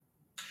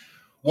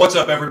What's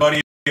up,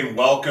 everybody, and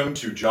welcome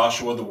to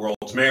Joshua, the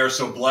World's Mayor.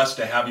 So blessed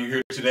to have you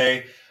here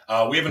today.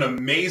 We have an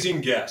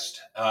amazing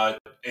guest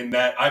in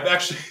that I've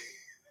actually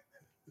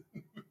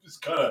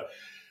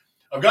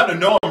I've gotten to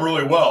know him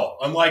really well.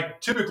 Unlike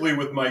typically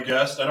with my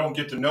guests, I don't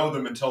get to know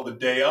them until the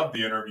day of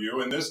the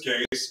interview. In this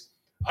case,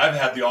 I've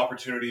had the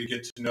opportunity to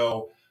get to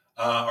know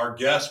our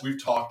guest.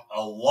 We've talked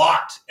a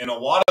lot, and a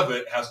lot of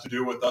it has to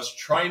do with us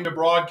trying to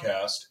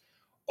broadcast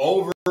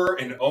over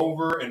and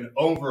over and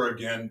over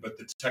again, but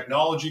the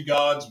technology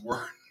gods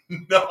were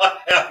not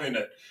having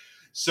it.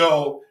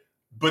 So,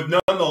 but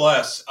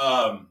nonetheless,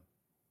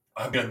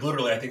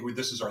 literally, I think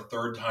this is our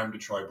third time to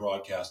try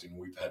broadcasting.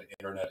 We've had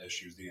internet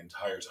issues the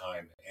entire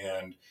time.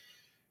 And,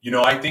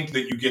 I think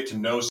that you get to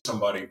know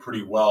somebody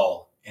pretty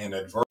well in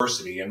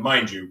adversity. And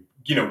mind you,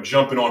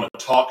 jumping on a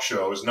talk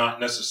show is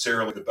not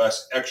necessarily the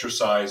best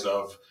exercise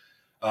of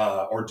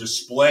or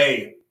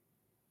display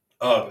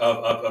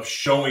of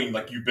showing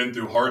like you've been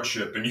through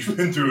hardship and you've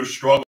been through a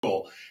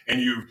struggle and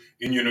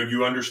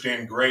you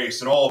understand grace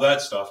and all of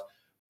that stuff.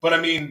 But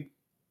I mean,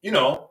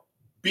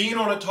 being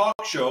on a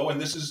talk show, and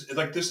this is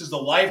the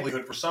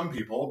livelihood for some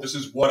people. This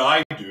is what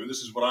I do. This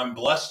is what I'm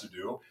blessed to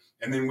do.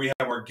 And then we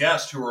have our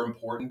guests who are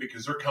important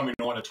because they're coming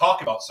on to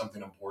talk about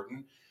something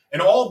important,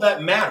 and all of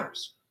that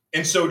matters.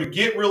 And so to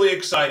get really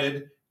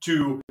excited,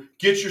 to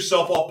get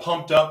yourself all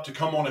pumped up to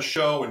come on a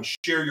show and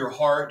share your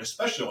heart,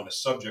 especially on a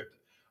subject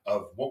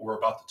of what we're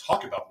about to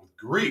talk about with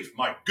grief.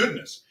 My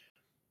goodness.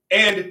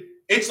 And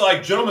it's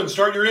like, gentlemen,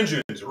 start your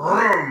engines.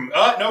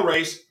 No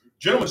race.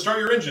 Gentlemen, start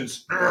your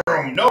engines.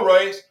 No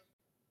race.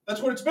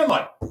 That's what it's been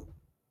like.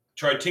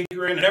 Try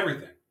tinkering and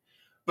everything.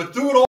 But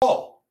through it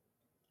all,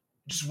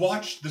 just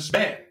watch this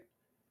man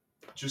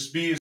just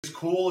be as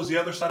cool as the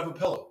other side of a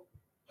pillow.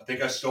 I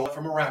think I stole it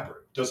from a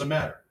rapper. Doesn't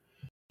matter.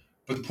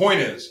 But the point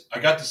is, I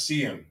got to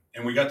see him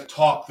and we got to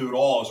talk through it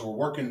all as we're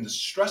working this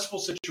stressful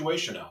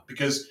situation out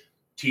because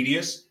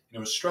tedious and it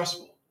was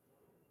stressful.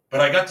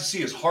 But I got to see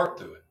his heart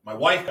through it. My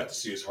wife got to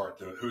see his heart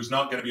through it, who's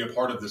not going to be a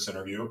part of this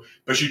interview,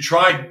 but she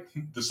tried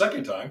the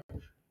second time.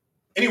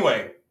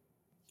 Anyway,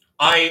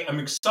 I am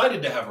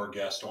excited to have our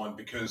guest on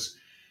because,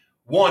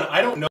 one,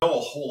 I don't know a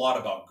whole lot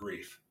about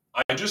grief.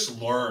 I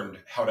just learned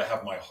how to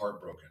have my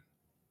heart broken.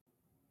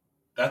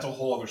 That's a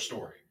whole other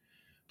story.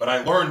 But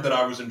I learned that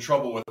I was in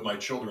trouble with my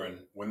children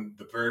when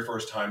the very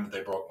first time that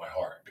they broke my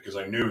heart because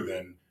I knew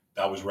then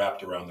that was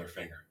wrapped around their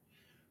finger.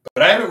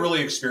 But I haven't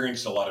really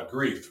experienced a lot of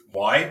grief.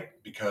 Why?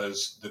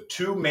 Because the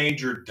two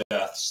major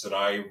deaths that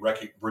I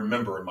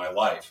remember in my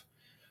life,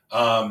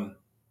 I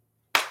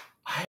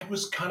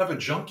was kind of a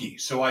junkie.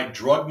 So I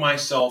drugged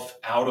myself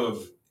out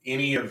of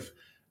any of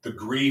the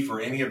grief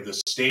or any of the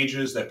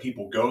stages that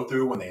people go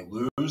through when they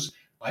lose.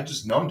 I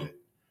just numbed it.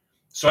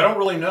 So I don't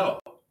really know.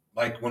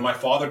 Like when my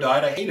father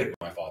died, I hated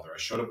my father. I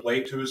showed up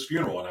late to his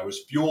funeral and I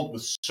was fueled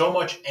with so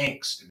much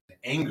angst and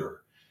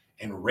anger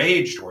and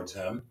rage towards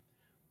him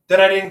that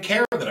I didn't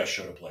care that I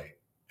showed up late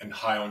and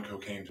high on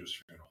cocaine to his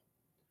funeral.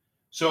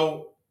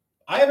 So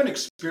I haven't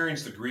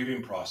experienced the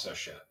grieving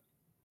process yet.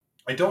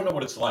 I don't know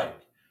what it's like,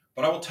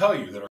 but I will tell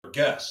you that our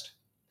guest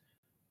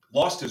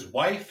lost his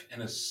wife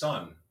and his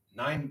son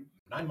nine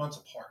months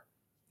apart.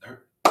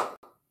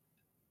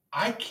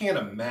 I can't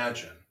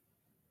imagine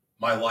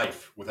my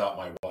life without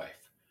my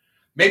wife.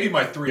 Maybe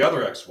my three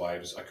other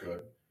ex-wives I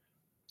could,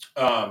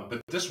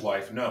 but this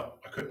wife, no,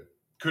 I couldn't.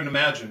 Couldn't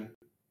imagine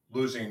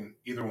losing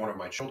either one of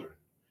my children.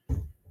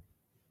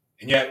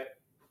 And yet,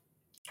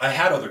 I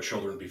had other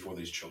children before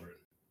these children,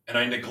 and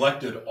I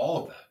neglected all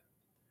of that.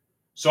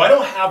 So I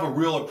don't have a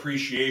real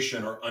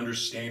appreciation or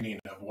understanding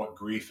of what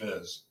grief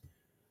is.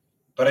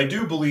 But I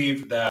do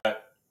believe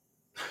that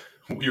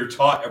we are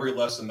taught every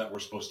lesson that we're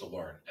supposed to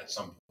learn at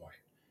some point.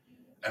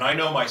 And I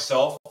know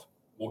myself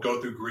will go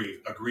through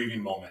a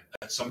grieving moment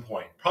at some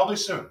point, probably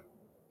soon.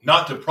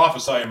 Not to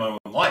prophesy in my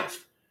own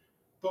life,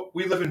 but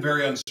we live in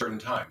very uncertain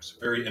times,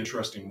 very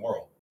interesting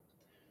world.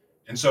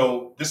 And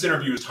so this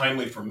interview is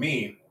timely for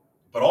me,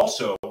 but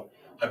also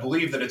I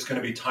believe that it's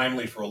going to be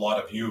timely for a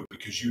lot of you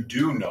because you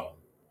do know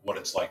what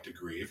it's like to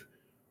grieve.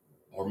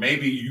 Or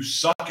maybe you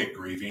suck at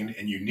grieving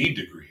and you need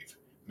to grieve.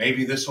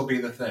 Maybe this will be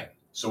the thing.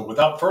 So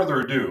without further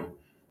ado,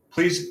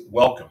 please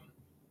welcome,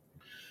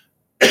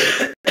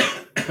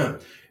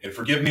 and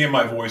forgive me in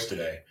my voice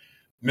today,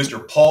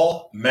 Mr.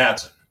 Paul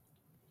Madsen.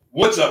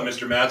 What's up,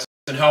 Mr. Madsen?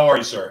 How are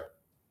you, sir?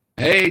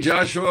 Hey,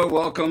 Joshua,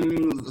 welcome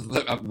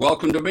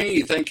to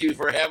me. Thank you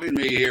for having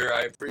me here.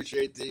 I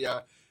appreciate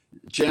the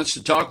chance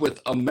to talk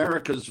with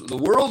the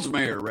world's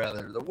mayor.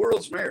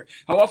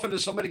 How often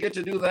does somebody get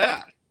to do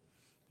that?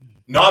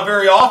 Not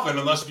very often,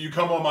 unless you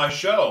come on my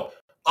show.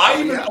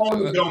 I even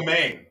own the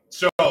domain,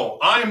 so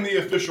I'm the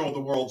official of the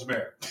world's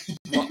mayor.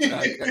 Well,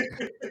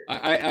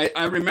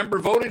 I remember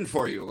voting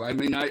for you. I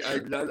mean,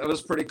 that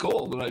was pretty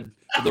cool.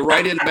 The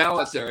write-in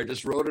ballot there, I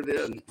just wrote it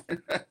in.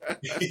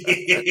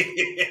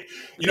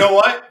 You know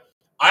what?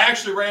 I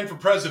actually ran for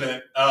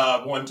president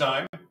one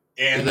time,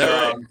 and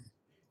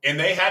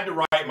they had to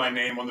write my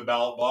name on the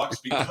ballot box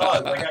because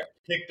I got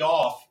kicked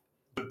off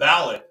the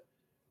ballot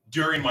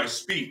during my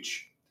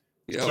speech.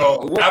 Yeah.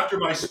 So after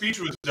my speech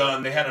was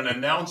done, they had an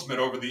announcement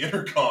over the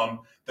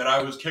intercom that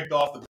I was kicked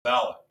off the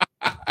ballot.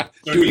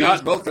 So do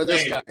not vote for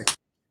this guy.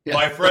 Yeah.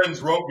 My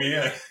friends wrote me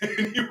in.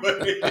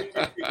 Anyway.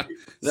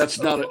 That's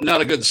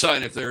not a good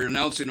sign if they're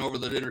announcing over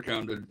the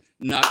intercom to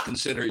not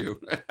consider you.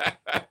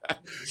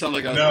 Sound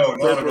like a no,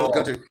 not third at world all.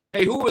 country.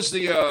 Hey, who was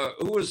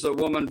the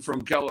woman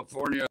from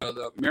California,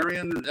 the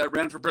Marion that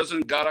ran for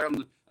president, got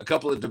on a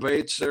couple of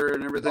debates there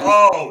and everything?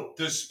 Oh,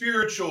 the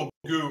spiritual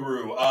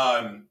guru,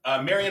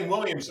 Marianne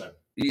Williamson.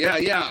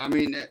 Yeah. I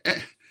mean,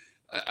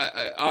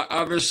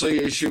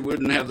 obviously she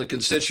wouldn't have the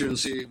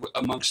constituency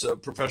amongst the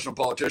professional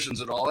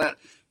politicians and all that.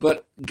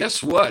 But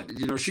guess what?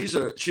 You know, she is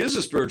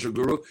a spiritual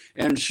guru,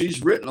 and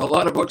she's written a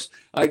lot of books.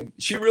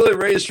 She really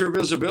raised her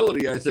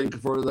visibility, I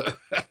think, for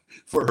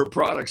for her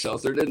products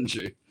out there, didn't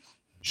she?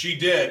 She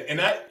did, and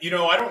that,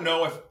 I don't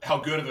know how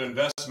good of an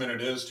investment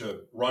it is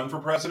to run for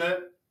president.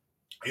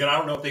 I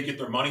don't know if they get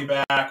their money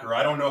back, or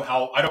I don't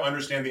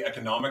understand the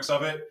economics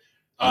of it.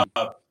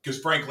 Because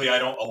frankly, I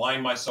don't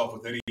align myself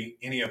with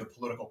any of the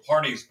political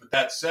parties. But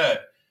that said,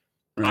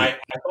 right.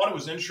 I thought it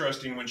was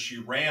interesting when she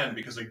ran,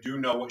 because I do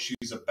know what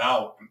she's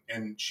about,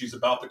 and she's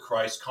about the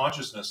Christ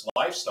consciousness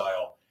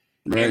lifestyle,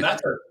 right. And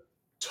that's a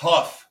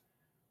tough.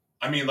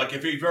 I mean, like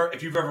if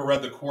you've ever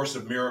read the Course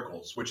of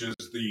Miracles, which is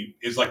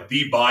like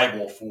the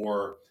Bible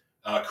for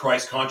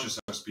Christ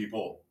consciousness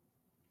people,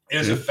 it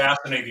is a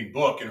fascinating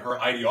book, and her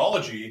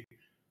ideology.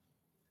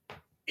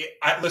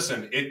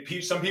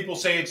 Some people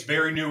say it's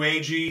very new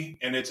agey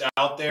and it's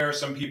out there.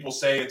 Some people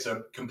say it's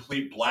a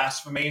complete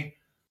blasphemy.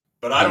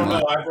 But I don't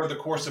know. I've read the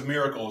Course of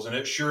Miracles, and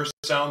it sure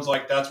sounds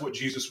like that's what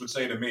Jesus would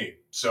say to me.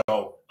 So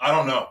I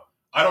don't know.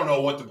 I don't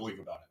know what to believe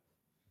about it.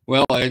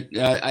 Well,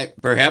 I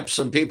perhaps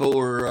some people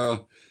were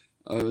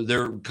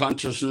their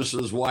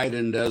consciousnesses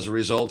widened as a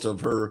result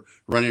of her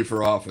running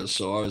for office.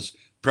 So I was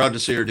proud to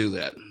see her do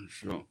that.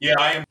 So. Yeah,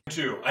 I am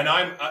too. And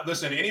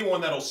listen,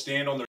 anyone that'll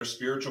stand on their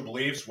spiritual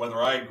beliefs,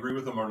 whether I agree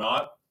with them or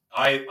not,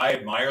 I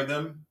admire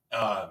them.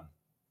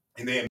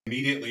 And they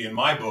immediately, in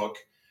my book,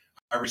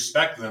 I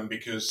respect them,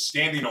 because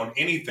standing on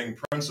anything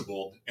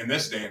principled in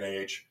this day and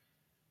age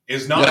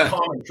is not a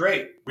common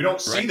trait. We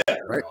don't see that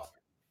very often.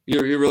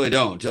 You really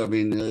don't. I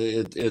mean,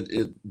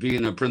 it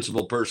being a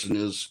principled person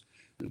is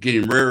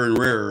getting rarer and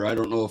rarer. I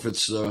don't know if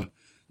it's the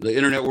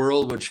internet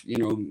world, which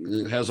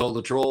has all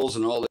the trolls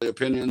and all the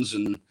opinions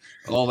and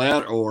all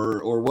that,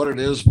 or what it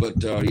is, but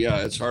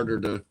it's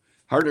harder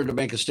to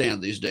make a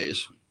stand these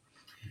days.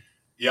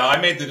 Yeah, I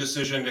made the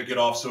decision to get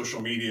off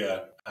social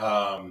media.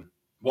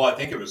 Well, I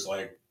think it was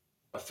like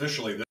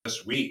officially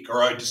this week,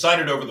 or I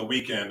decided over the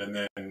weekend, and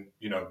then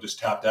just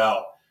tapped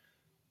out.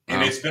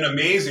 And It's been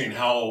amazing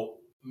how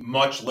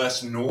much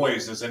less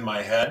noise is in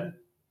my head.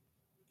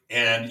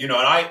 And and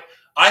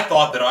I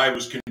thought that I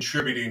was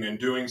contributing and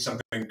doing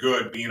something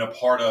good, being a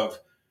part of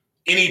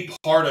any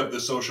part of the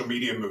social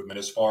media movement,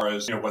 as far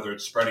as, whether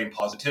it's spreading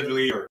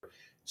positivity or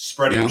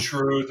spreading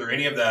truth or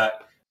any of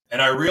that.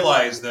 And I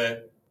realized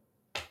that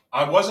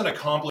I wasn't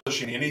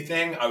accomplishing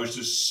anything. I was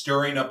just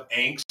stirring up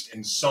angst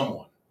in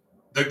someone.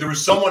 There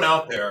was someone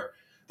out there,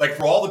 like,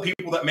 for all the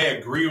people that may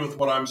agree with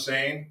what I'm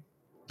saying,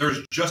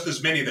 there's just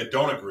as many that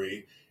don't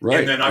agree. Right,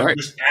 and then I'm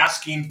just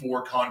asking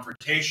for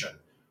confrontation.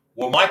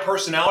 Well, my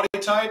personality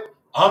type,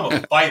 I'm a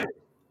fighter.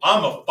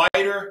 I'm a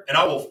fighter, and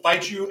I will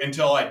fight you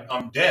until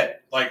I'm dead.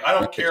 Like, I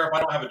don't care if I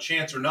don't have a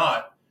chance or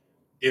not.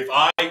 If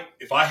I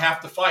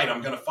have to fight,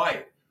 I'm going to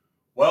fight.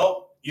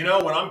 Well,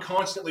 when I'm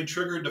constantly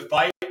triggered to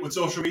fight with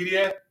social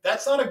media,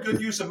 that's not a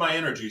good use of my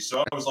energy.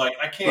 So I was like,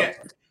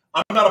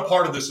 I'm not a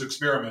part of this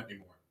experiment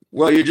anymore.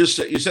 Well, you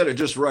said it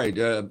just right.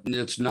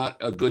 It's not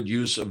a good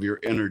use of your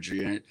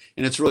energy, and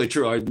it's really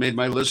true. I made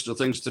my list of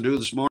things to do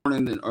this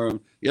morning or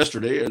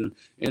yesterday, and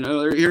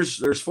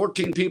there's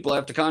 14 people I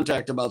have to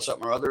contact about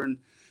something or other, and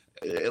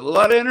a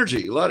lot of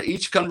energy,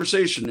 each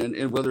conversation,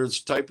 and whether it's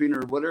typing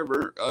or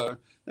whatever,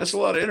 that's a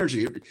lot of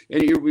energy.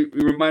 And you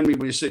remind me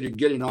when you said you're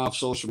getting off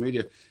social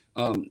media.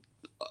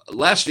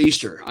 Last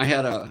Easter, I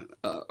had a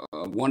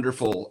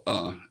wonderful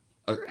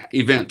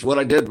event. What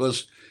I did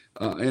was.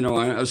 I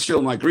was still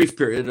in my grief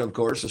period, of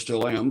course, I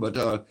still am. But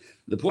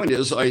the point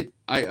is, the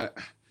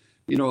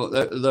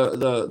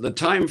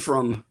time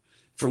from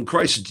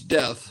Christ's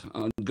death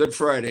on Good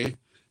Friday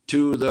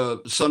to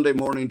the Sunday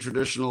morning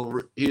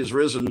traditional He is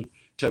risen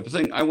type of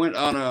thing, I went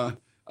on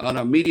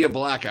a media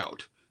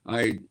blackout.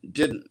 I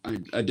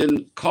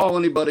didn't call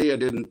anybody. I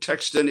didn't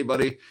text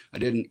anybody. I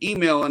didn't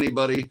email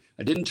anybody.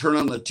 I didn't turn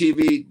on the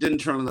TV. Didn't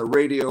turn on the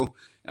radio.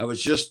 I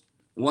was just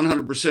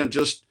 100%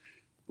 just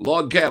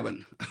log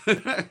cabin.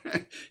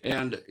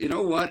 And you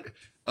know what,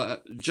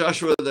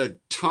 Joshua, the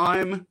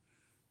time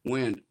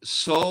went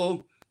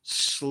so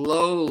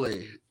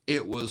slowly.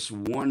 It was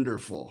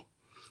wonderful.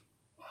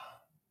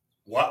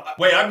 What?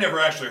 Wait, I've never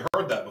actually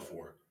heard that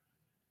before.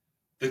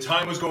 The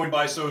time was going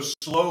by so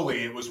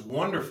slowly. It was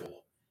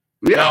wonderful.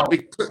 Yeah, now,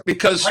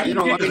 because how do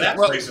you get to that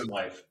place in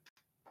life?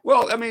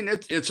 Well, I mean,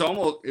 it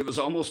was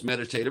almost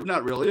meditative.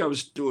 Not really. I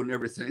was doing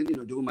everything,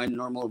 doing my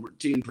normal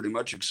routine pretty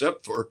much,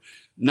 except for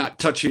not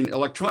touching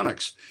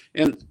electronics.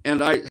 And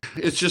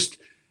it's just,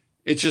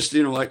 It's just,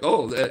 like,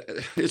 oh,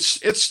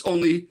 it's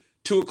only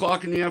 2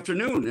 o'clock in the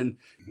afternoon. And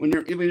when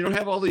you don't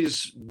have all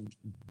these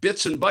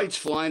bits and bytes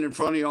flying in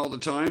front of you all the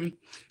time,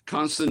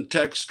 constant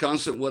text,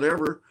 constant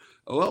whatever,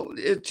 well,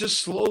 it just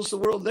slows the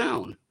world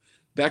down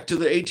back to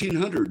the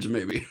 1800s,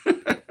 maybe.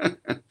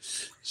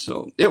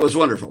 So it was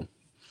wonderful.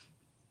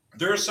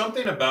 There's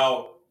something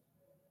about,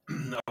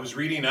 I was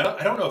reading,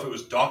 I don't know if it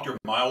was Dr.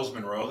 Miles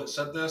Monroe that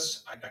said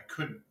this.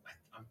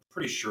 I'm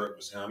pretty sure it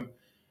was him.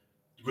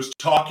 He was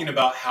talking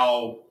about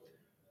how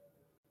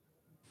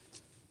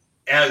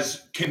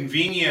as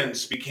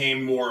convenience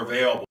became more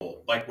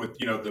available, like with,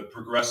 the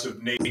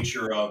progressive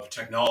nature of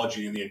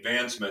technology and the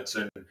advancements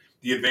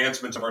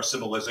of our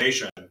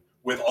civilization,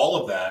 with all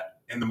of that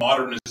and the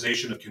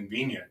modernization of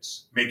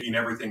convenience, making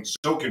everything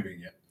so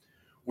convenient,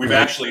 we've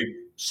actually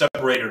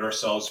separated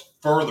ourselves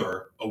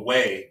further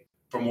away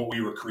from what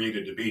we were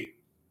created to be.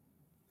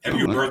 Have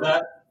you heard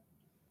that?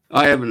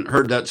 I haven't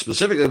heard that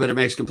specifically, but it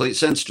makes complete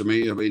sense to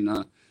me. I mean,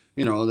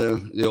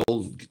 the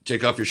old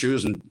take off your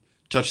shoes and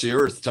touch the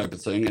earth type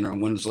of thing.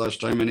 When's the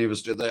last time any of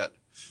us did that?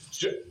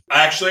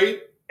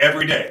 Actually,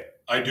 every day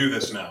I do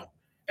this now.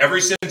 Ever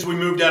since we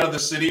moved out of the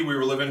city, we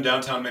were living in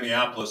downtown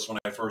Minneapolis when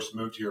I first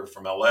moved here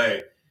from LA.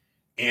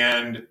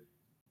 And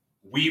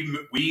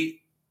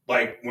we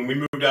like when we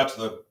moved out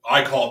to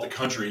I call it the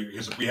country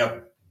because we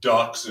have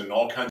ducks and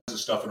all kinds of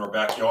stuff in our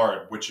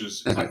backyard, which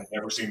is, I've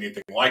never seen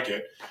anything like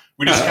it.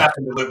 We just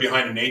happen to live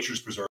behind a nature's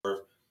preserve.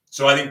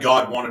 So I think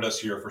God wanted us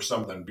here for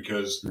something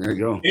because, there you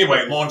go.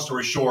 Anyway, long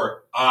story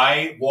short,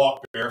 I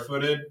walk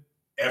barefooted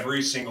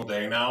every single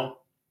day now.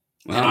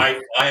 Wow.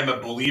 And I am a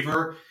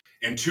believer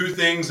in two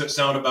things that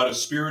sound about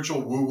as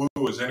spiritual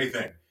woo-woo as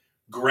anything.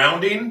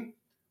 Grounding,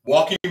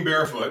 walking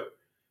barefoot,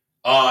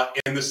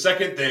 and the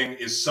second thing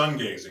is sun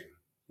gazing,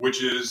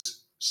 which is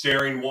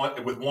staring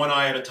with one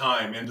eye at a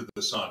time into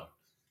the sun.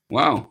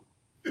 Wow.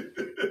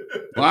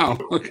 Wow.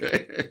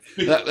 Okay.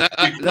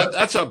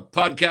 That's a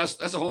podcast.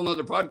 That's a whole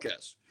nother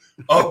podcast.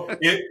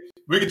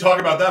 We could talk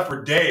about that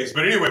for days.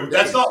 But anyway,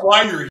 that's not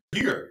why you're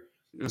here.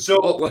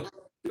 So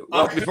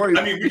before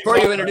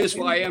you introduce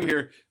why I am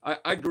here,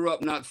 I grew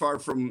up not far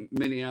from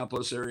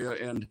Minneapolis area,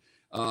 and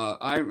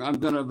I'm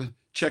going to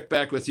check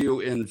back with you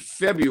in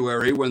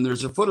February when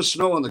there's a foot of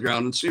snow on the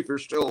ground and see if you're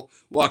still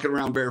walking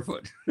around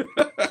barefoot.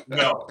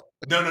 No.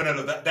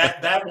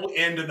 That will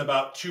end in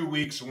about 2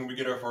 weeks when we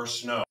get our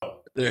first snow.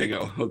 There you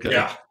go. Okay.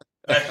 Yeah.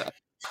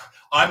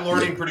 I'm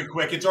learning pretty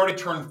quick. It's already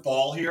turned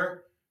fall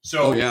here.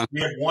 So we have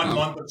 1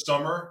 month of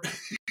summer.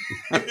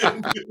 I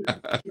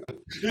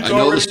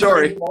know the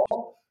story.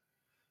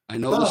 I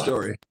know the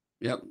story.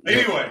 Yep.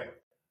 Anyway,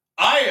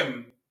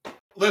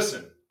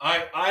 listen,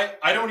 I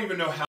don't even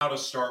know how to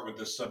start with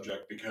this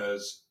subject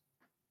because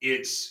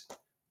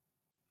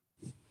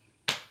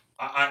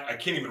I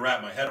can't even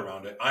wrap my head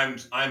around it. I'm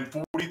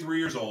 43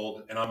 years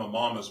old and I'm a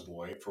mama's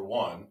boy for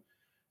one,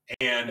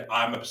 and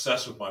I'm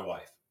obsessed with my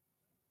wife.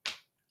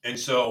 And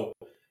so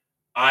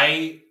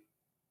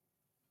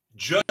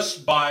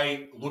just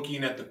by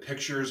looking at the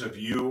pictures of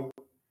you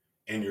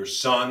and your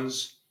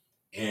sons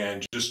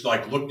and just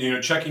like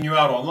checking you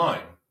out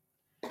online,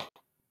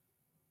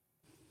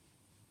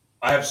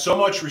 I have so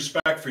much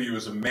respect for you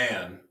as a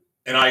man.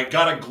 And I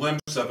got a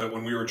glimpse of it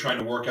when we were trying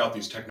to work out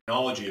these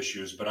technology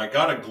issues, but I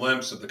got a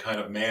glimpse of the kind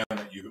of man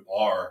that you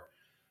are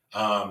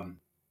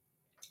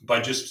by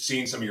just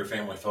seeing some of your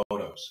family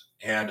photos.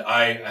 And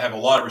I have a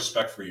lot of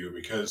respect for you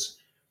because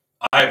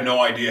I have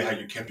no idea how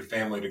you kept your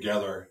family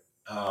together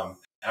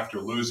after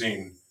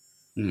losing,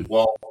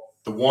 well,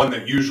 the one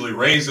that usually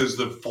raises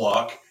the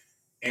flock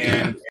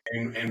and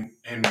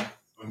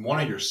one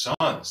of your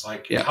sons.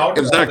 Like, how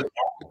did that?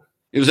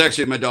 It was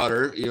actually my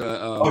daughter.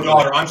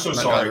 Daughter. I'm so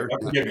sorry.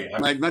 Forgive me.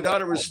 My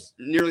daughter was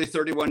nearly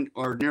 31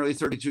 or nearly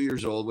 32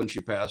 years old when she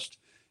passed.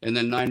 And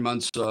then 9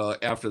 months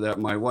after that,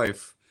 my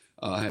wife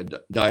had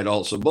died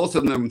also. Both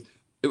of them,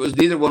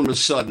 neither one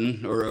was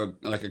sudden or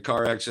like a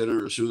car accident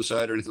or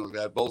suicide or anything like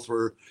that. Both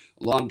were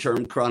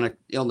long-term chronic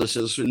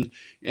illnesses. And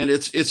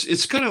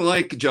it's kind of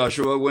like,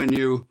 Joshua, when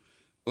you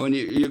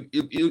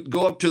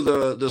go up to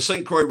the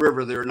St. Croix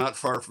River there, not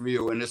far from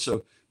you, and it's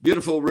a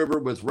beautiful river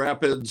with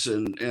rapids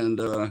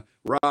and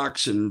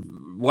rocks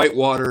and white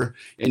water,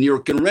 and you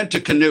can rent a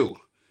canoe,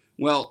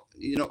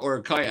 or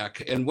a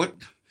kayak. And when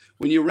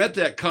you rent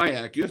that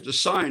kayak, you have to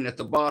sign at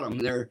the bottom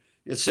there.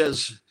 It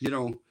says,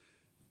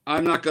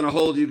 I'm not going to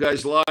hold you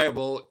guys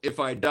liable if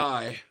I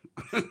die.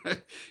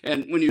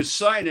 And when you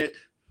sign it,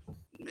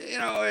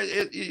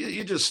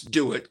 you just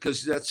do it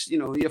because that's,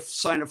 you have to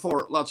sign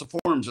lots of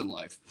forms in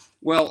life.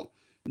 Well,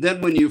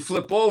 then when you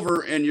flip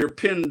over and you're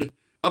pinned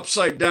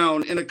upside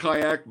down in a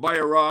kayak by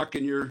a rock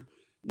and you're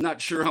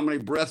not sure how many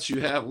breaths you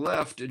have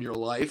left in your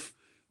life,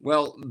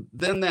 well,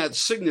 then that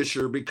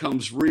signature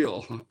becomes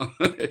real.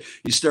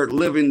 You start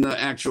living the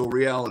actual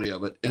reality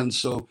of it. And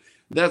so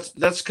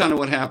that's kind of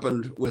what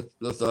happened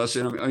with us.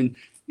 And I mean,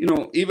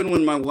 even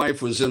when my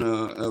wife was in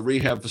a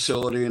rehab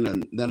facility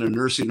and then a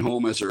nursing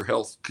home as her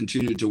health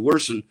continued to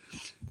worsen,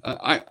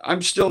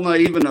 I'm still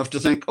naive enough to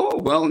think,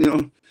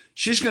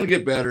 she's going to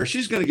get better.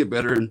 She's going to get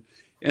better.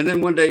 And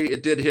then one day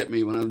it did hit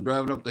me when I'm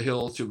driving up the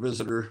hill to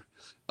visit her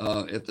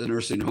at the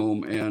nursing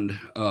home, and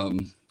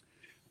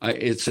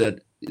it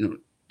said,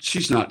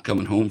 she's not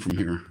coming home from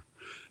here,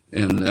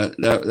 and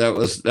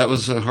that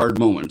was a hard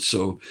moment.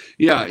 So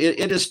yeah,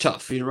 it is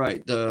tough. You're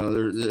right.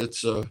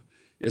 It's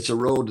a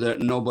road that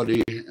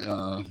nobody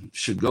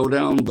should go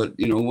down. But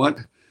you know what,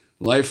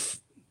 life.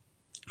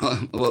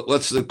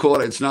 What's the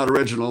quote? It's not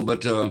original,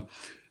 but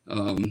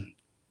um,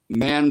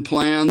 man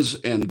plans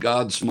and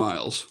God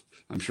smiles.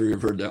 I'm sure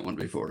you've heard that one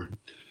before.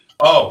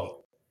 Oh,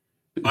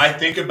 I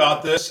think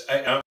about this.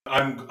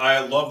 I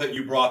love that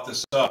you brought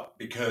this up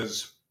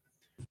because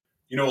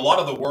a lot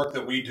of the work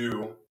that we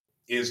do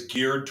is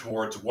geared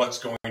towards what's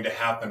going to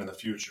happen in the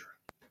future,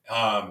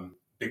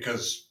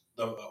 because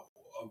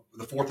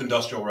the fourth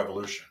industrial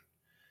revolution,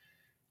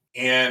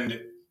 and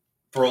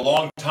for a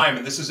long time,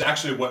 and this is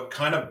actually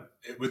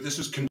this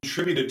has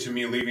contributed to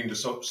me leaving to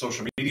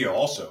social media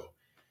also,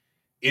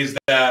 is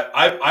that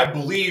I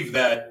believe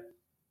that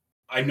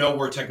I know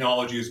where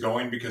technology is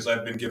going because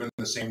I've been given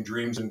the same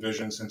dreams and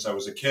visions since I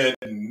was a kid,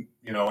 and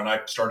I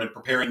started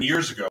preparing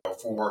years ago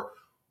for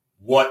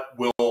what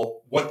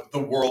the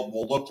world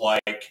will look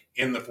like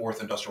in the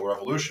fourth industrial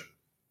revolution.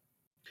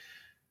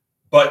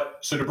 But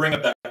so to bring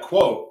up that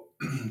quote,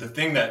 the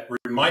thing that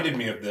reminded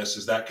me of this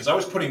is that because I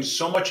was putting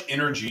so much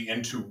energy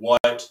into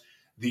what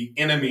the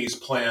enemy's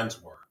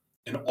plans were,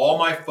 and all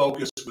my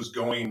focus was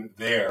going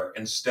there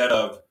instead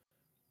of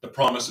the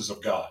promises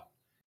of God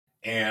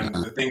and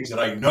the things that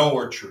I know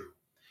are true.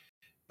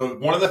 But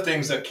one of the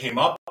things that came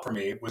up for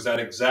me was that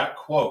exact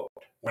quote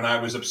when I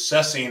was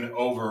obsessing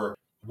over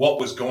what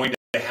was going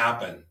to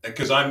happen.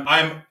 Because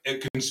I'm a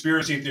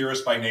conspiracy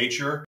theorist by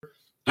nature.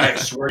 I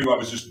swear to you, I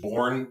was just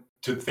born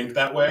to think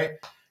that way.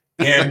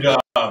 And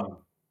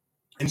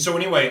so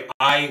anyway,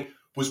 I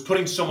was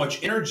putting so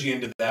much energy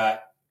into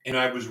that, and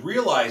I was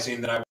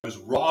realizing that I was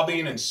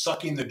robbing and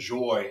sucking the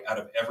joy out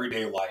of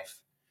everyday life.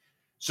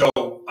 So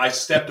I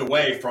stepped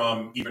away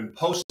from even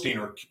posting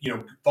or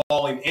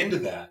falling into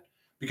that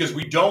because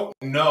we don't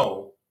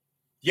know.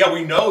 Yeah,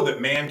 we know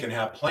that man can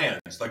have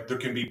plans. Like there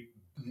can be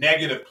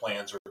negative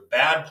plans or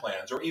bad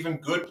plans or even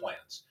good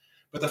plans.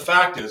 But the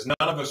fact is, none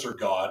of us are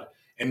God,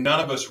 and none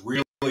of us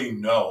really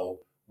know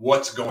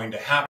what's going to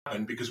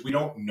happen because we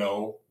don't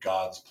know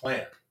God's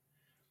plan.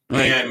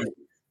 Right.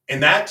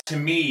 And that to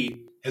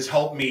me has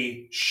helped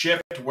me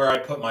shift where I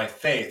put my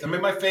faith. I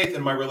mean, my faith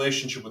and my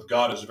relationship with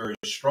God is very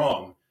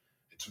strong.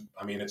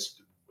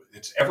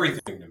 It's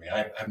everything to me.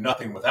 I have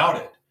nothing without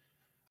it.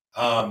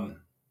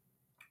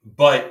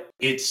 But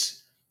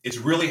it's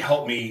really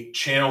helped me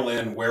channel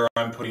in where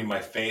I'm putting my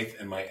faith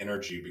and my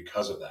energy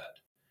because of that.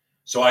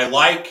 So I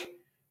like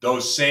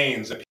those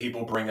sayings that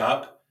people bring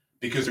up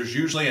because there's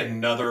usually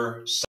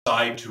another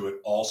side to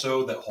it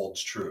also that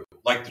holds true.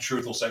 Like the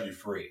truth will set you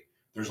free.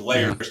 There's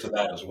layers to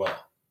that as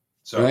well.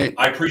 So right.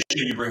 I appreciate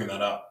you bringing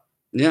that up.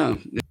 Yeah.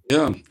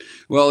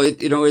 Well,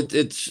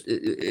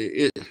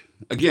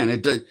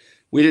 again,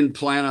 we didn't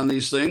plan on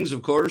these things,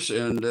 of course,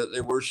 and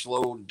they were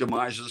slow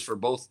demises for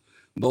both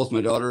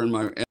my daughter and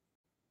my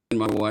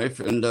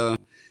wife. And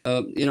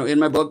in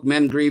my book,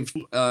 Men Grieve,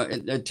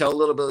 I tell a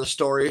little bit of the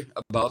story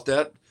about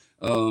that,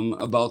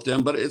 about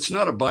them, but it's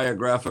not a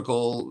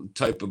biographical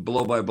type of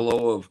blow by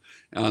blow of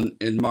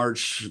in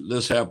March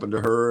this happened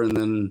to her, and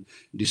then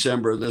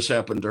December this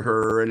happened to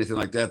her, or anything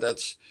like that.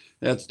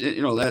 That's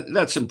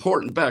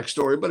important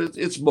backstory, but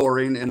it's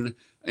boring. And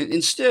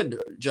instead,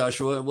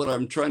 Joshua, what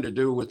I'm trying to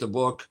do with the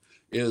book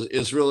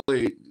is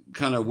really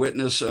kind of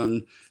witness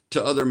to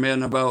other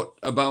men about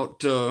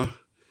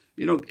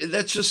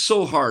that's just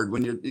so hard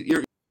when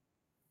your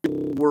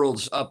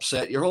world's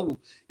upset.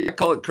 I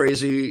call it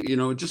crazy.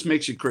 It just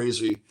makes you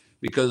crazy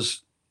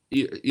because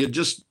you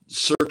just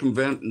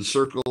circumvent and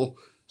circle.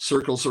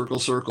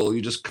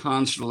 You just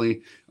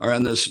constantly are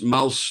on this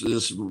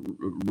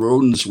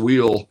rodent's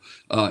wheel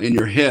in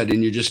your head,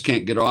 and you just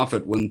can't get off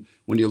it when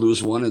you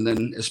lose one, and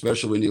then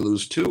especially when you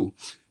lose two.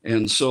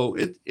 And so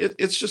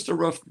it's just a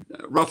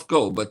rough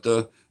go. But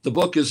the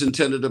book is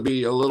intended to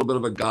be a little bit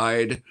of a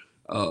guide.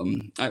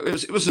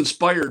 It was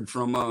inspired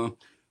from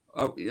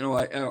I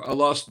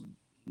lost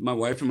my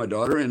wife and my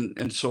daughter,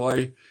 and so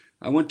I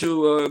went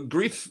to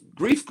grief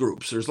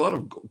groups. There's a lot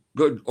of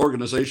good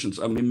organizations.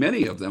 I mean,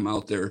 many of them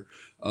out there.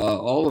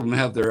 All of them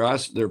have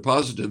their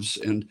positives.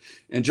 And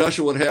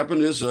Joshua, what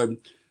happened is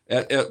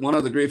at one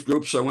of the grief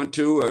groups I went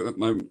to,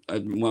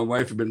 my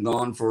wife had been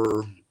gone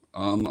for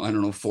I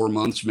don't know, 4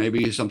 months,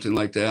 maybe something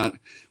like that.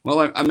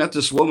 Well, I met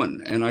this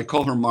woman, and I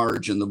call her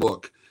Marge in the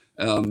book.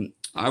 It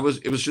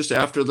was just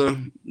after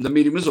the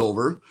meeting was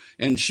over,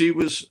 and she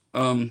was.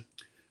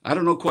 I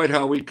don't know quite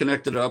how we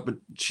connected up, but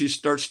she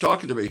starts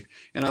talking to me,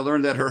 and I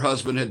learned that her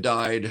husband had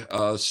died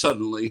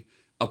suddenly,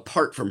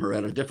 apart from her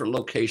at a different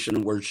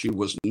location where she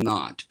was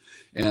not.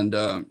 And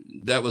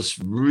that was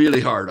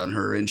really hard on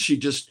her. And she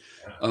just,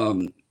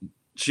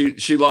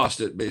 she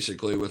lost it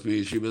basically with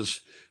me. She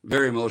was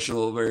very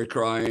emotional, very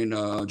crying,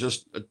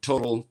 just a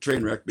total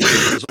train wreck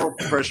because it was all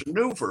depression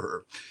new for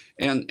her.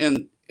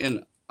 And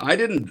I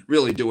didn't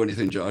really do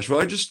anything, Joshua.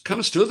 I just kind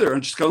of stood there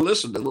and just kind of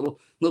listened, a little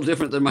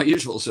different than my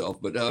usual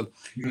self. But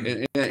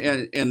Mhm.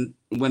 and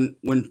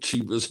when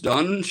she was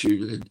done,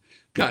 she had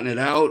gotten it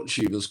out.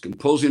 She was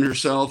composing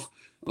herself.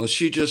 Well,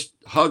 she just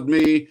hugged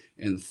me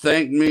and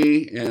thanked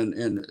me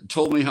and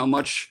told me how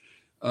much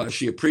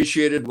she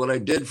appreciated what I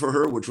did for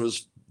her, which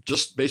was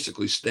just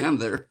basically stand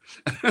there.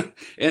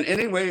 And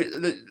anyway,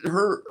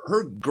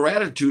 her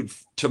gratitude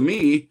to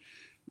me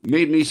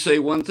made me say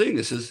one thing.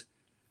 It says,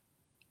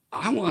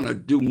 I want to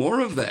do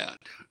more of that.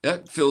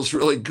 That feels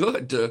really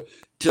good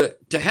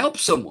to help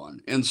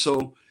someone. And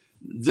so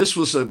this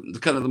was a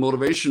kind of the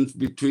motivation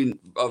between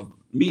of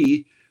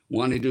me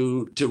wanting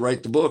to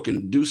write the book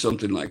and do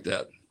something like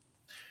that.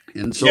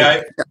 And so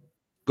Yeah.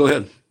 go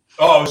ahead.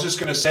 Oh, I was just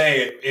going to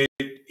say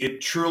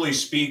it truly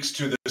speaks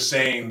to the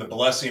saying, the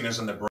blessing is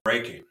in the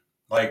breaking.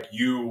 Like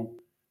you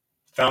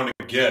found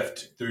a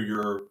gift through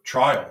your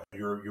trial,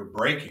 your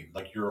breaking,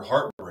 like your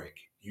heartbreak.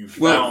 You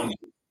Well, found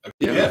a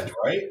yeah. gift,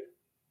 right?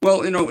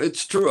 Well,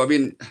 it's true. I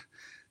mean,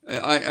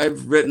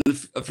 I've written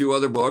a few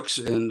other books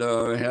and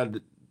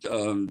had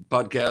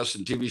podcasts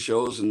and TV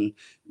shows and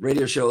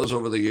radio shows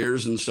over the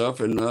years and stuff.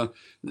 And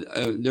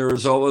there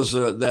was always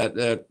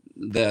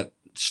that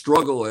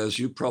struggle, as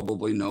you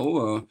probably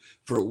know,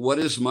 for what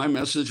is my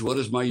message, what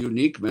is my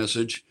unique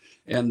message.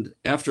 And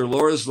after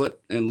Laura's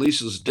and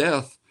Lisa's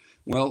death,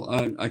 well,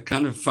 I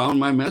kind of found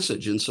my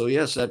message. And so,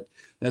 yes,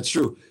 that's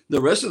true.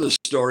 The rest of the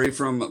story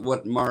from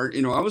what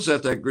I was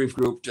at that grief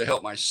group to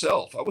help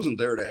myself. I wasn't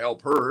there to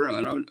help her.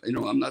 I don't,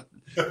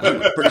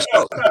 I'm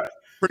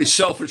pretty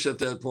selfish at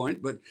that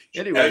point. But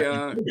anyway,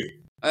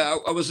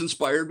 I was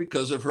inspired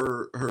because of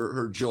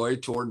her joy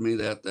toward me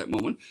that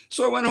moment.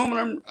 So I went home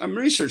and I'm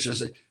researching. I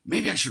said,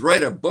 maybe I should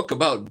write a book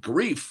about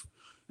grief.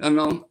 I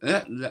know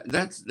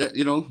that's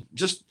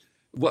just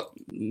what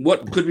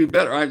could be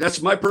better.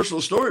 That's my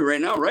personal story right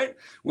now, right?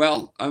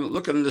 Well, I'm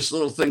looking at this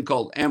little thing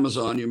called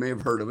Amazon. You may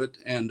have heard of it,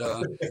 and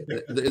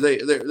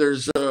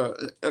there's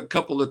a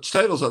couple of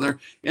titles on there.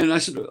 And I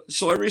said,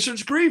 so I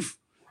researched grief,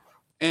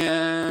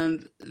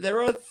 and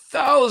there are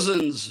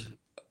thousands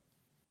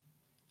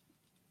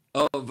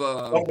of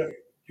Okay,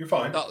 you're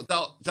fine.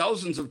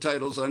 thousands of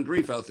titles on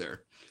grief out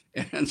there.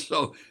 And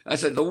so I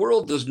said, the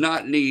world does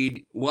not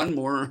need one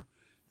more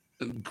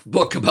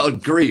book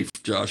about grief,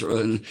 Joshua.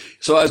 And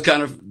so I was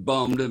kind of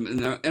bummed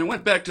and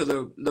went back to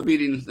the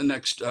meeting the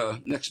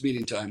next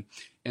meeting time.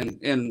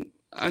 And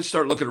I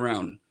started looking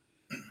around.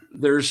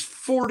 There's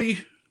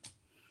 40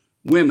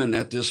 women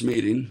at this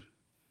meeting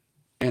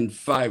and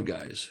 5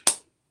 guys.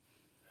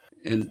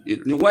 And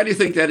why do you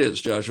think that is,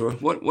 Joshua?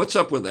 What's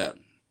up with that?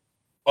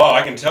 Oh,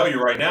 I can tell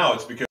you right now,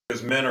 it's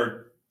because men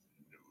are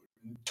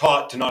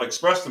taught to not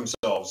express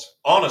themselves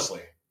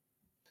honestly.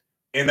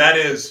 And that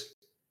is,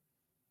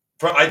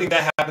 I think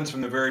that happens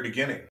from the very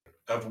beginning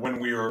of when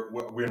we were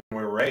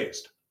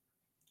raised.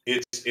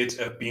 It's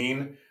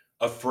being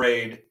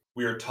afraid.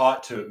 We are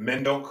taught to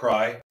men don't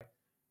cry,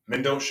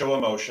 men don't show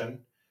emotion,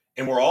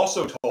 and we're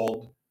also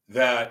told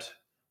that.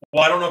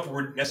 Well, I don't know if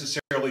we're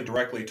necessarily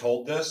directly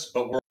told this,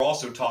 but we're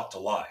also taught to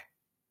lie,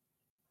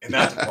 and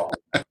that's a problem.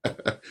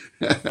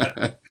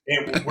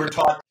 And we're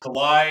taught to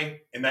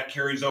lie, and that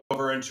carries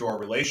over into our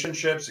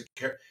relationships.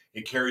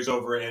 It carries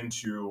over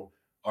into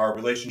our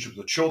relationships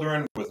with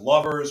children, with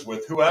lovers,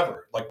 with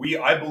whoever. Like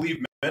I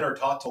believe men are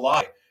taught to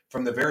lie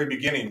from the very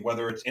beginning,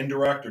 whether it's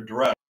indirect or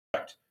direct.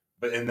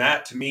 And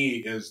that to me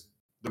is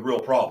the real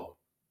problem.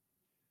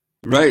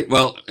 Right.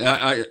 Well,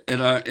 I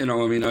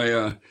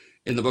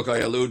in the book I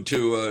allude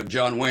to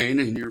John Wayne,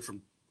 and you're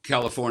from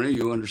California.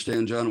 You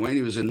understand John Wayne.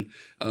 He was in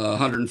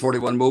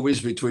 141 movies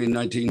between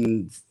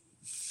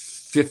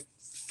 1950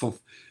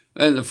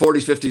 and the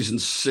 40s, 50s, and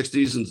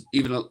 60s, and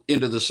even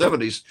into the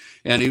 70s.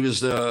 And he was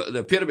the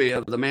epitome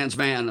of the man's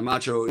man, the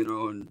macho,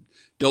 and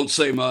don't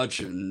say much,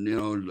 and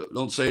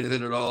don't say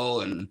anything at all,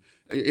 and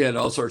he had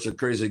all sorts of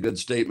crazy good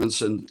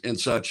statements and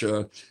such.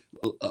 I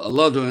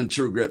loved him in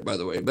True Grit, by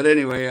the way. But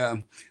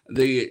anyway,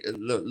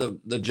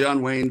 the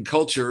John Wayne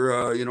culture,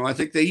 I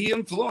think that he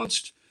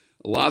influenced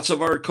lots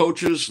of our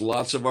coaches,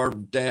 lots of our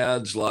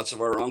dads, lots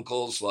of our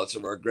uncles, lots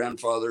of our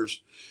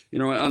grandfathers.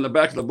 On the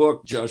back of the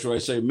book, Joshua, I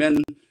say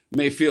men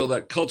may feel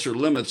that culture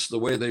limits the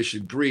way they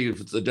should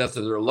grieve the death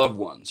of their loved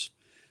ones.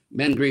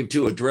 Men Grieve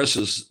Too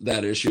addresses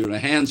that issue in a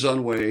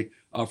hands-on way,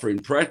 offering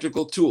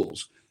practical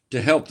tools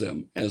to help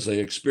them as they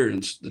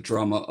experience the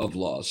trauma of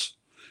loss.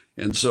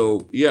 And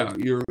so, yeah,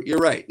 you're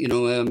right.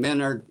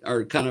 Men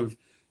are kind of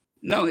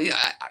no.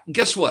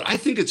 Guess what? I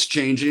think it's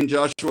changing,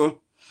 Joshua.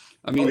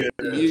 I mean,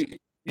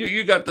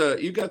 you got the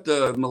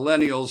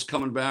millennials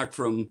coming back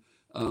from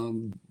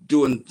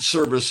doing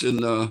service in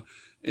the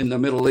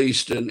Middle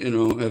East and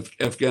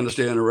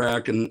Afghanistan,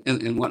 Iraq,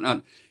 and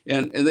whatnot,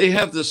 and they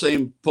have the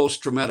same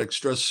post-traumatic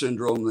stress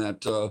syndrome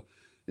that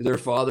their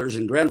fathers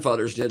and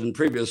grandfathers did in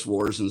previous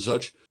wars and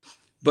such.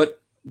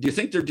 But do you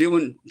think they're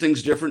doing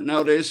things different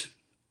nowadays?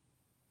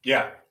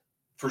 Yeah,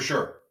 for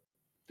sure.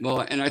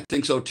 Well, and I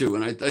think so too.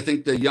 And I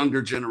think the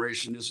younger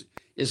generation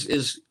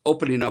is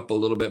opening up a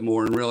little bit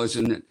more and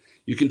realizing that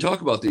you can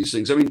talk about these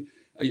things. I mean,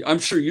 I'm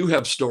sure you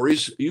have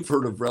stories. You've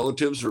heard of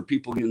relatives or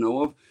people you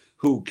know of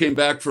who came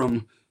back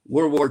from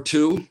World War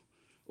II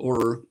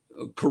or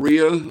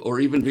Korea or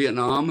even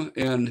Vietnam,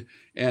 and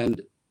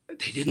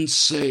they didn't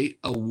say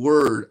a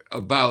word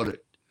about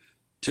it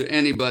to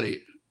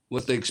anybody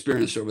what they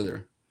experienced over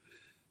there.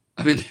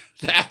 I mean,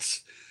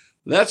 that's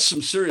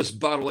some serious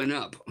bottling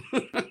up.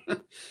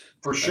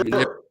 For I mean,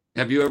 sure.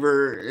 have you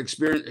ever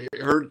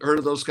heard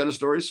of those kind of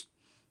stories?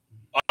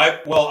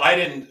 I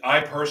didn't.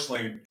 I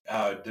personally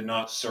did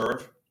not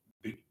serve,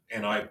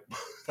 and I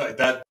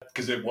that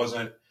because it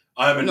wasn't.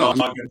 I'm a No,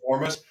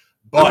 nonconformist,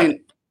 I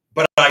mean,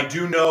 but I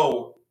do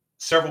know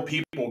several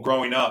people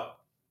growing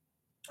up.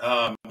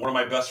 One of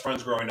my best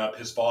friends growing up,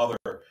 his father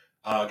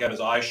got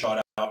his eye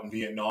shot out in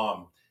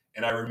Vietnam,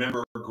 and I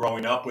remember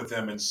growing up with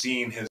him and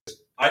seeing his.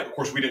 Of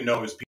course, we didn't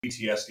know his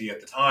PTSD at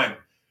the time,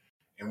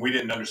 and we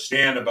didn't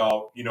understand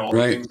about all the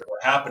right. things that were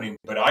happening.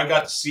 But I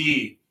got to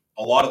see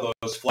a lot of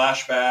those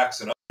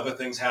flashbacks and other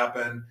things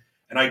happen.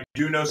 And I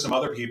do know some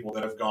other people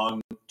that have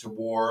gone to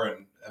war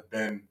and have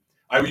been.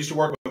 I used to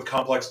work with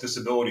complex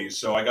disabilities,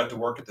 so I got to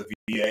work at the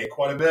VA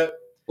quite a bit.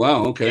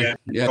 Wow. Okay. And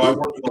Yeah. so I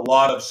worked with a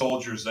lot of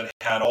soldiers that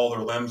had all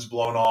their limbs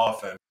blown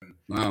off, and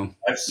Wow.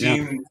 I've Yeah.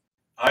 seen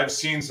I've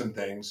seen some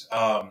things,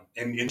 and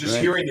just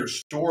Right. hearing their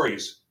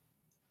stories,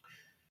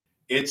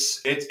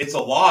 it's a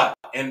lot.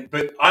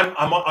 But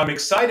I'm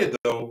excited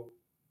though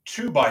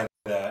too by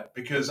that,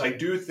 because I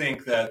do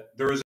think that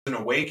there is an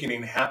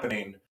awakening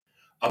happening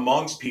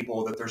amongst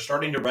people, that they're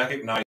starting to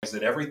recognize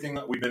that everything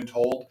that we've been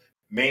told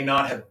may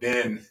not have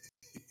been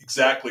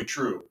exactly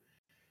true.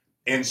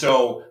 And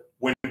so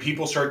when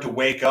people start to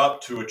wake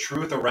up to a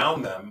truth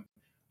around them,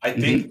 I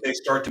Hmm. think they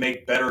start to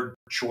make better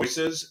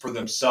choices for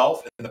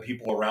themselves and the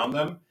people around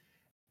them.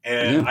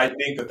 And Yeah. I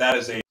think that that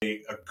is a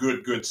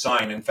good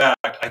sign. In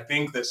fact, I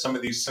think that some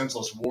of these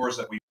senseless wars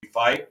that we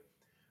fight,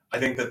 I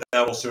think that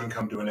that will soon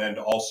come to an end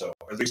also.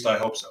 At least I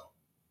hope so.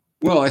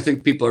 Well, I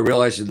think people are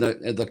realizing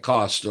that the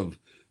cost of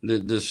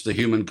the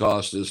human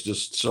cost is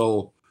just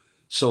so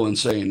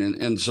insane,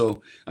 and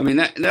so I mean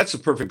that's a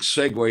perfect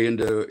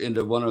segue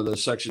into one of the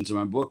sections of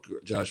my book,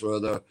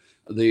 Joshua.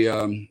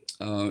 The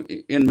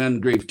In Men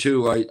Grieve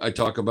Too. I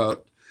talk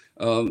about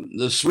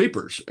the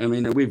sweepers. I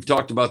mean, we've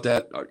talked about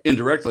that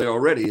indirectly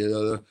already.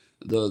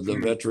 The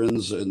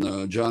veterans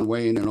and John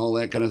Wayne and all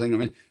that kind of thing. I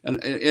mean,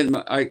 and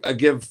I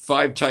give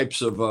 5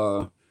 types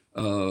of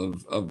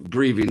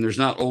grieving. There's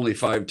not only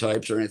 5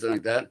 types or anything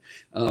like that,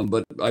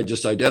 but I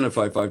just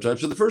identify 5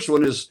 types. So the first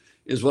one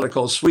is what I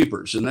call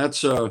sweepers, and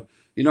that's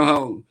you know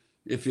how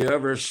if you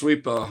ever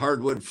sweep a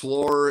hardwood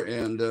floor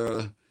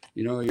and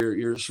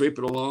you're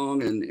sweeping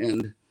along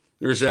and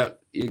there's that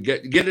you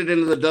get it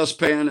into the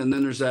dustpan, and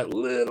then there's that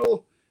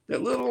little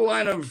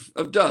line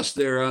of dust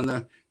there on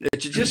the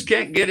that you just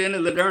can't get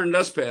into the darn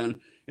dustpan.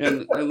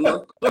 And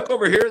look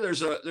over here.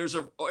 There's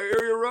a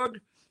area rug,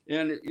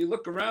 and you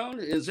look around.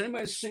 Is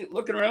anybody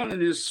looking around?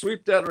 And you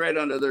sweep that right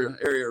under their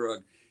area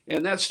rug.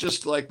 And that's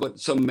just like what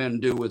some men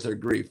do with their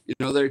grief.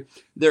 They're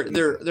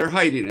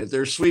hiding it.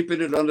 They're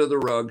sweeping it under the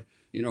rug.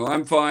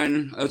 I'm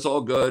fine. That's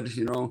all good.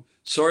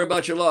 Sorry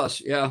about your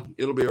loss. Yeah,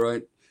 it'll be all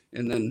right.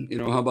 And then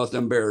how about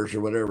them bears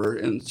or whatever?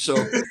 And so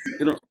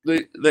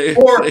they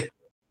Or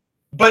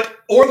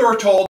or they're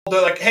told,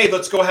 they're like, hey,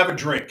 let's go have a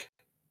drink.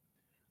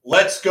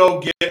 Let's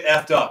go get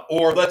effed up,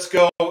 or let's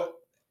go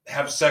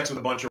have sex with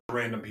a bunch of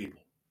random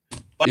people.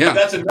 Like, yeah.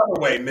 that's another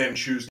way men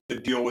choose to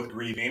deal with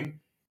grieving.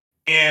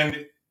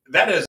 And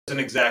that doesn't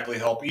exactly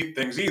help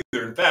things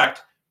either. In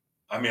fact,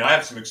 I mean, I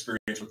have some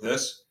experience with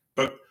this,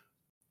 but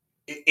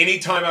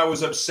anytime I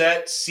was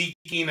upset,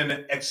 seeking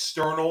an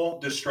external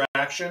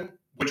distraction,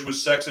 which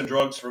was sex and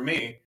drugs for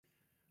me,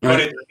 but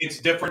Right. it's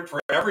different for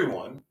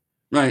everyone.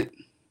 Right.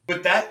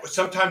 But that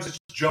sometimes it's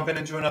jumping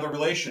into another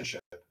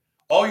relationship.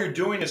 All you're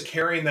doing is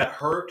carrying that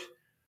hurt,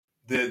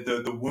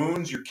 the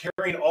wounds. You're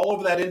carrying all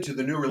of that into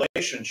the new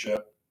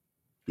relationship,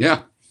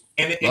 Yeah.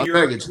 and A lot of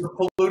you're baggage.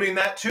 polluting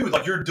that too.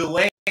 Like you're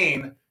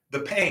delaying the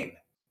pain,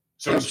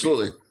 so to speak.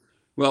 Absolutely.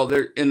 Well,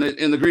 they're in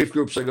the grief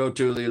groups I go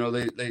to.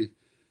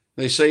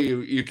 They say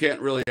you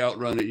can't really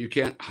outrun it. You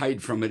can't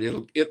hide from it.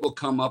 It will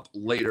come up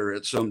later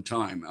at some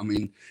time. I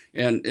mean,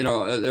 and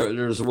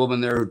there's a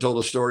woman there who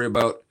told a story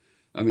about.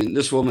 I mean,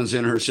 this woman's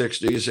in her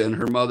 60s and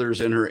her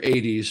mother's in her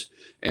 80s,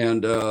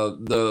 and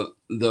the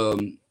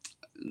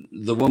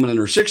woman in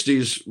her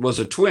 60s was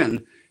a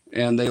twin,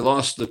 and they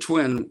lost the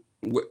twin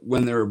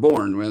when they were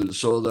born. And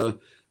so the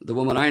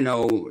woman I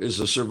know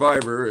is a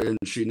survivor, and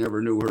she never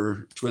knew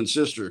her twin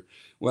sister.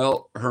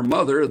 Well, her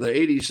mother, the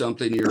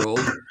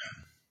 80-something-year-old,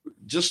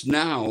 just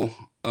now,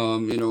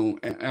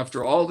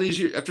 after all these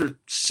years, after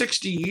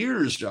 60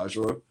 years,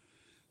 Joshua,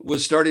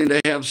 was starting to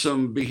have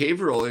some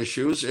behavioral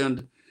issues,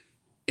 and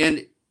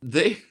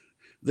they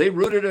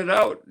rooted it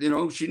out.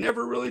 She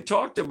never really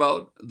talked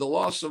about the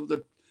loss of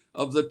the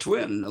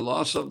twin, the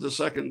loss of the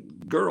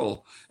second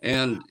girl,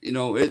 and can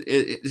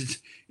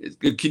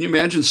you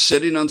imagine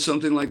sitting on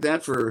something like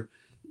that for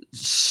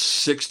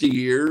 60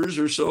 years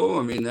or so?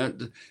 I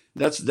mean,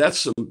 that's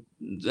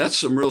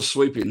some real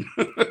sweeping.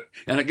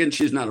 And again,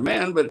 she's not a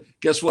man, but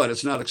guess what?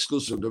 It's not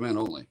exclusive to men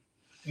only.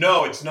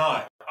 No, it's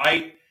not.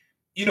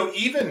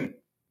 Even,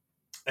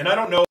 and I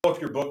don't know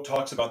if your book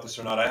talks about this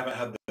or not. I haven't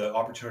had the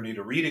opportunity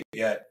to read it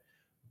yet.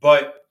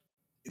 But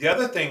the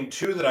other thing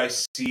too that I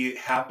see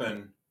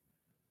happen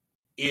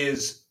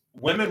is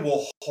women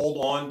will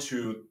hold on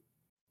to.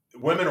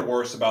 Women are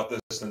worse about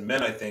this than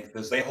men, I think,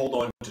 because they hold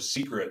on to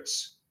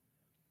secrets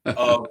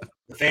of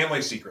the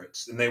family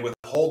secrets, and they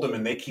withhold them,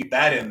 and they keep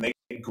that in. They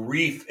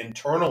grief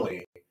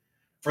internally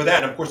for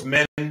that. And of course,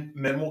 men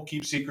will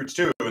keep secrets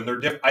too, and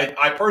they're different.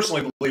 I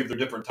personally believe they're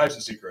different types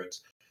of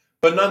secrets,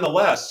 but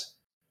nonetheless,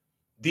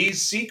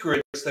 these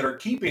secrets that are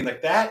keeping,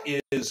 like, that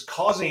is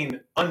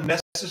causing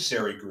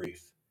unnecessary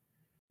grief,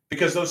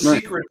 because those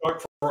Right. secrets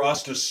aren't for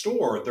us to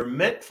store. They're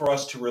meant for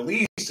us to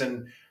release.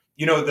 And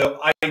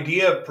the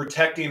idea of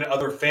protecting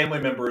other family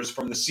members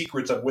from the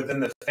secrets of within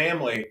the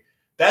family,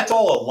 that's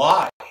all a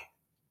lie.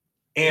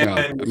 And Yeah,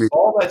 I mean,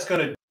 all that's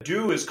going to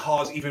do is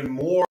cause even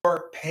more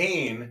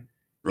pain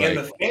in right.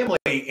 the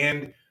family.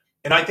 And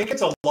I think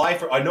it's a lie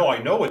I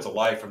know it's a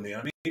lie from the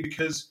enemy,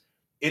 because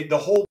the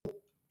whole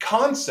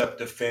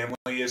concept of family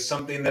is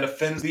something that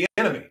offends the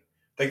enemy.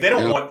 Like, they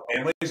don't Yeah. want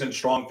families and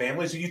strong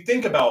families. You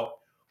think about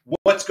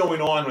what's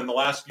going on in the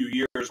last few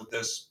years with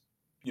this,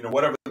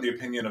 whatever the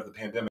opinion of the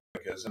pandemic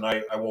is, and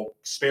I will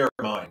spare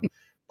mine.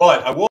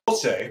 But I will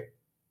say,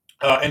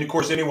 and of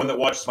course, anyone that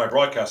watches my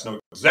broadcast knows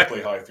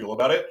exactly how I feel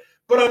about it,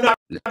 but I'm not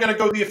going to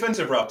go the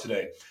offensive route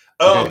today.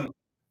 Okay.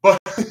 But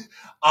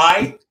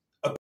I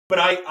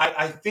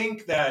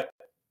think that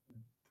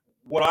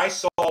what I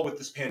saw with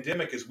this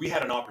pandemic is we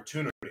had an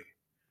opportunity.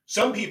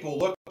 Some people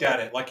looked at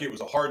it like it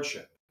was a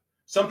hardship.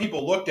 Some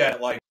people looked at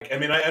it like, I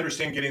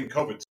understand getting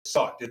COVID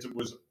sucked. It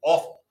was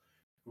awful.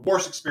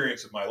 Worst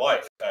experience of my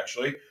life,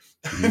 actually,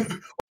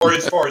 or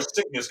as far as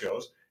sickness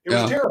goes. It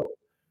was terrible.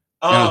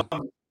 Yeah.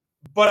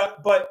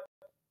 But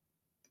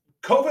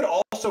COVID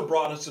also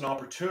brought us an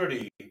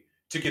opportunity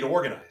to get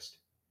organized.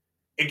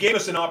 It gave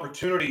us an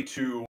opportunity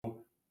to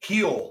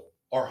heal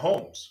our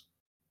homes,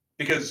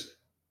 because,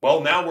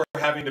 well, now we're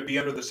having to be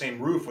under the same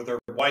roof with our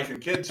wife and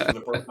kids for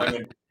the first time.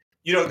 And,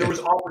 there was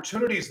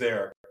opportunities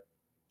there.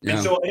 And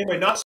Yeah. so, anyway,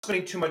 not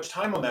spending too much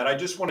time on that, I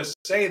just want to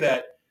say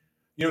that,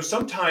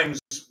 sometimes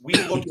we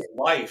look at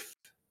life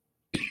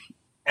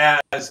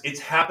as it's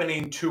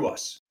happening to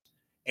us.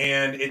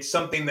 And it's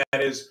something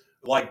that is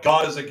like,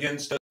 God is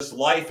against us,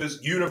 life is,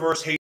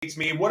 universe hates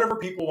me, whatever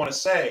people want to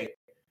say.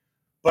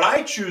 But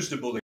I choose to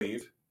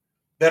believe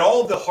that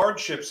all of the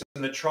hardships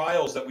and the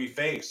trials that we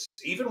face,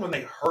 even when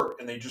they hurt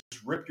and they just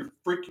rip your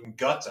freaking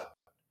guts out,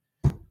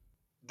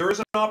 there is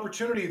an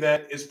opportunity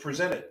that is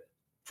presented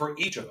for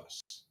each of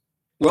us.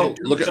 Well,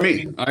 look at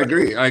me. I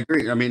agree.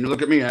 I mean,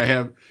 look at me.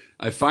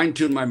 I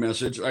fine-tuned my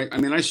message.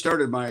 I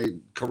started my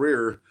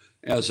career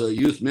as a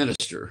youth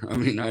minister. I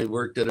mean, I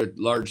worked at a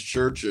large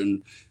church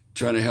and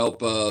trying to help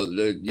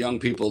the young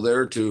people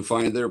there to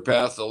find their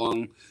path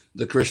along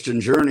the Christian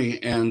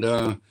journey. And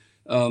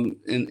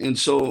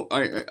so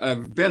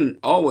I've been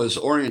always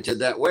oriented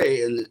that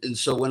way. And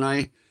so when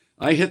I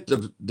hit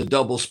the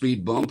double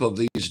speed bump of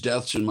these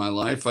deaths in my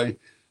life,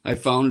 I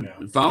found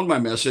my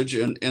message,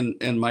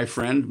 and my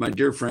friend, my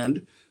dear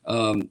friend,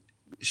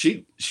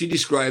 she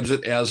describes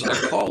it as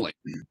a calling,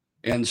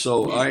 and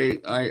so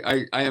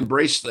I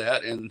embrace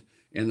that,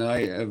 and I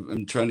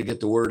am trying to get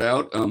the word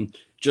out.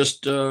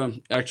 Just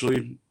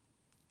actually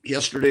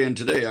yesterday and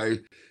today,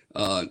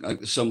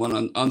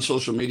 someone on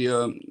social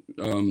media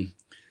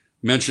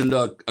mentioned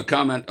a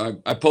comment.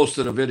 I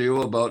posted a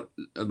video about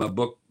my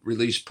book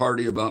release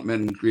party about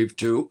Men in Grief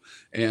too,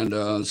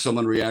 and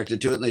someone reacted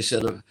to it, and they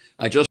said,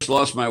 "I just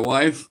lost my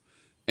wife,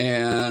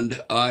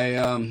 and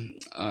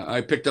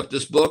I picked up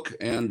this book,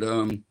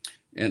 and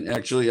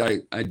actually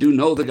I do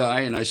know the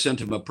guy, and I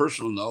sent him a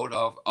personal note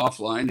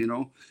offline,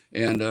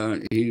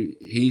 and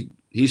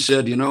he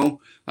said,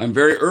 I'm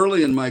very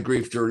early in my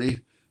grief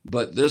journey,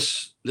 but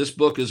this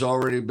book has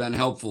already been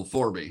helpful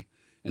for me."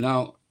 And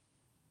now,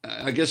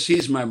 I guess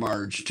he's my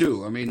Marge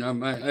too. I mean,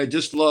 I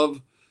just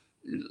love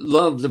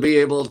to be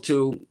able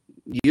to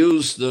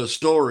use the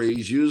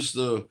stories, use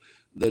the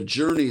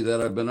journey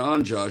that I've been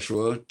on,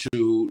 Joshua,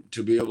 to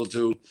be able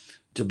to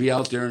be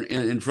out there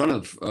in front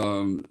of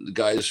the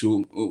guys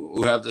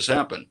who have this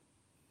happen.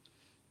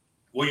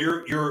 Well,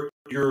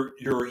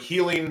 you're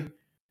healing.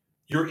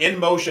 You're in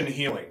motion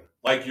healing.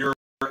 Like, you're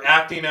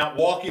acting out,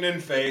 walking in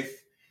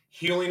faith,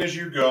 healing as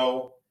you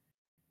go,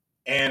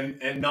 and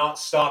not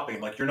stopping.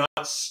 Like, you're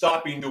not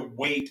stopping to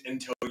wait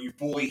until you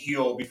fully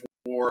heal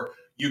before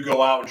you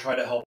go out and try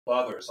to help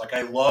others. Like,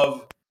 I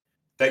love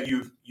that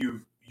you're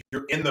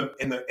in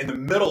the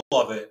middle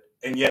of it,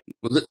 and yet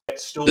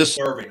still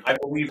serving. I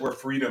believe where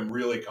freedom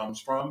really comes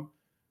from.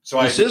 So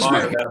I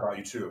admire that about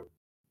you too.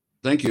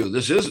 Thank you.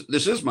 This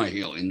is my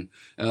healing.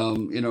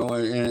 And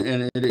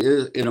it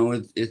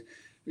is,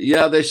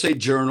 yeah, they say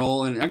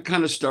journal, and I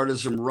kind of started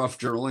some rough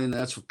journaling.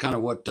 That's kind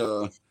of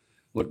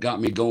what got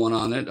me going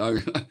on it.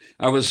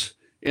 I was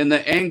in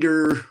the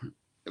anger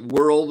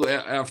world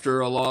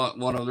after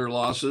one of their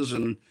losses,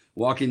 and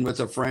walking with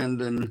a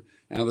friend, and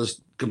I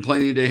was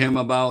complaining to him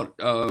about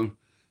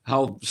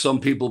how some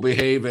people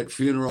behave at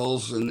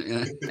funerals, and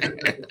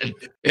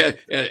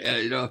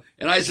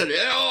I said,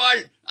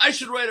 I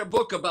should write a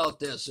book about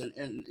this,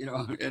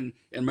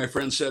 and my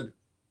friend said,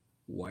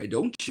 why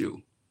don't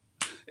you?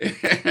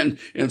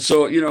 And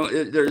so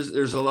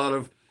there's a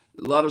lot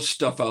of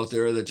stuff out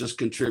there that just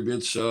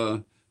contributes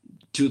to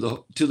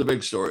the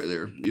big story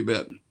there. You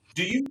bet.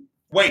 Do you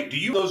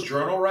those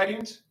journal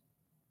writings?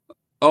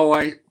 Oh,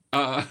 if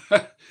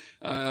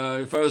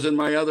I was in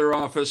my other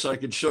office, I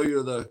could show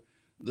you the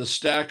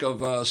stack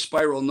of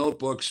spiral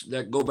notebooks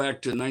that go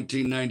back to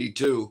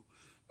 1992.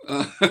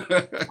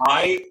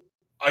 I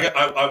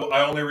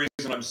only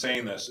reason I'm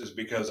saying this is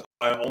because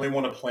I only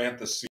want to plant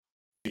the seed.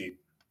 The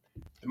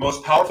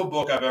most powerful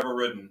book I've ever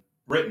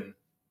written,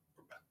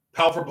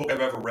 powerful book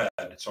I've ever read.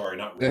 Sorry,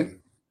 not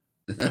written.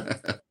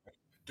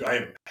 I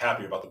am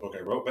happy about the book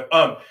I wrote, but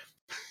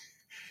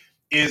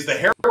is The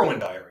Heroin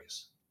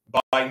Diaries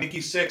by Nikki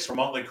Sixx from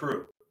Motley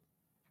Crue.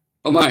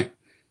 Oh my,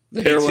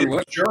 the heroin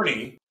what?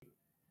 Journey.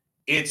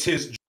 It's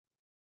his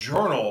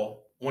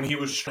journal when he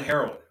was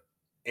heroin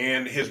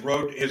and his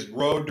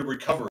road to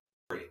recovery.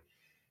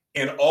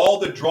 And all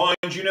the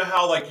drawings, you know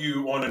how like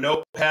you on a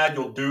notepad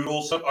you'll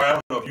doodle some. I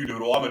don't know if you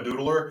doodle. I'm a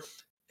doodler.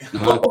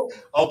 Uh-huh.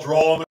 I'll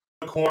draw on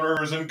the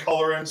corners and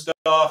color and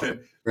stuff, and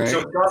right. So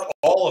it's got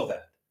all of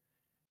that.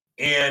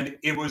 And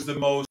it was the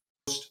most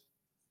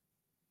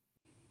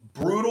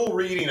brutal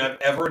reading I've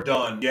ever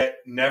done, yet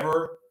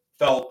never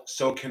felt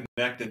so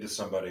connected to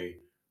somebody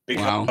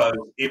because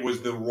it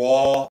was the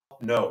raw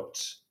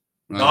notes,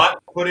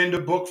 not put into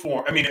book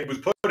form. I mean, it was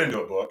put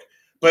into a book,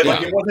 but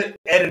like it wasn't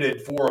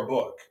edited for a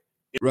book.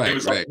 It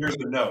was like, here's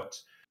the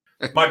notes.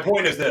 My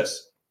point is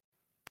this.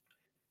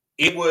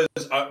 It was,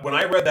 when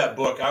I read that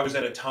book, I was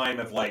at a time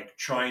of like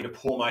trying to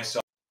pull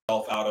myself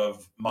out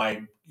of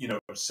my,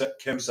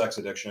 chem sex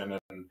addiction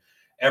and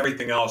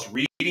everything else.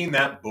 Reading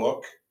that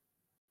book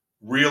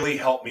really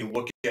helped me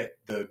look at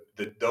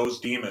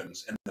those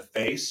demons in the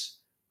face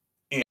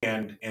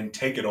and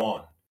take it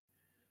on.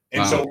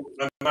 And so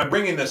I'm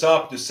bringing this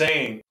up to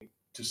say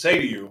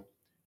to you,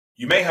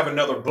 you may have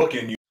another book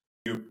in you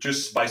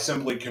just by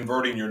simply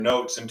converting your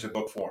notes into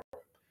book form.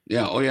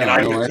 Yeah. Oh yeah.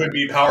 And it could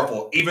be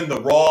powerful. Even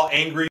the raw,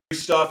 angry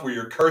stuff where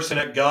you're cursing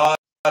at God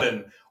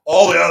and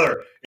all the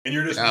other, and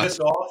you're just pissed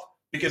off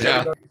because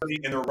everybody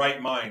in their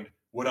right mind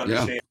would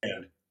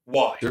understand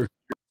why. Sure.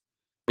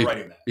 You're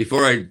writing that.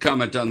 Before I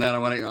comment on that, I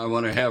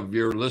want to have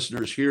your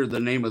listeners hear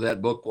the name of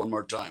that book one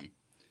more time.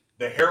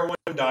 The Heroin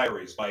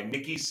Diaries by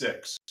Nikki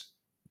Sixx.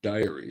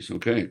 Diaries.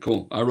 Okay,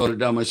 cool. I wrote it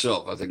down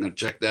myself. I think I'll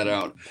check that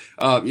out.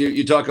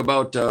 You talk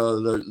about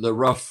the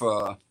rough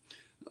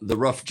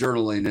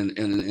journaling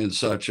and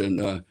such,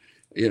 and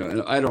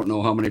and I don't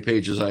know how many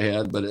pages I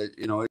had, but it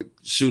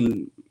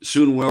soon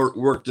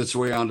worked its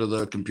way onto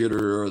the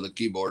computer or the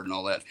keyboard and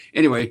all that.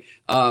 Anyway,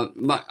 I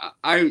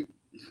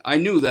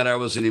knew that I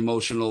was an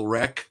emotional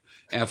wreck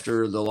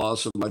after the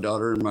loss of my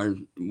daughter and my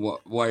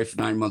wife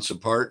 9 months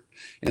apart,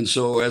 and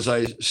so as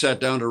I sat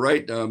down to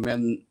write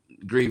Men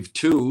Grieve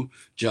Too,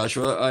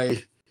 Joshua,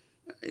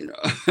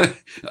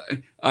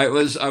 I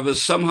was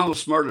somehow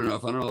smart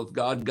enough. I don't know if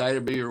God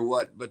guided me or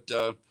what, but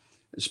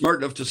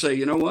smart enough to say,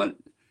 you know what,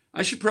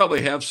 I should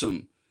probably have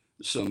some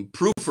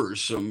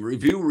proofers, some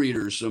review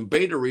readers, some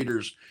beta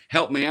readers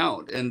help me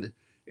out. And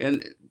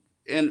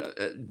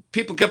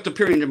people kept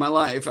appearing in my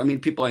life. I mean,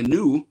 people I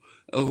knew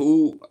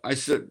who I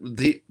said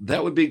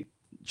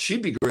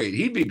she'd be great,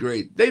 he'd be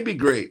great, they'd be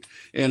great.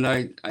 And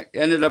I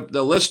ended up,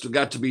 the list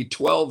got to be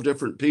 12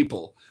 different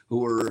people who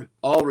were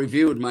all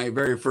reviewed my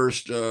very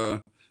first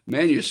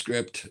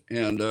manuscript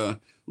and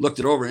looked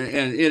it over,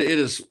 and it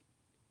is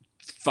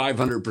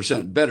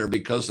 500% better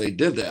because they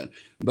did that.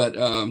 But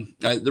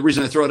the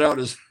reason I throw it out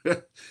is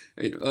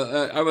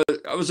I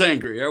was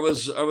angry. I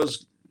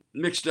was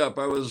mixed up.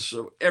 I was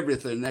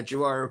everything that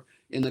you are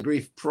in the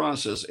grief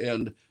process.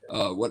 And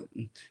there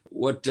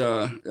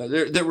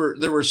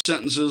were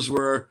sentences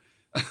where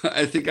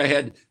I think I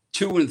had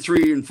 2 and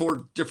 3 and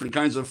 4 different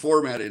kinds of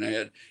formatting. I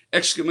had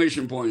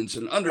exclamation points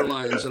and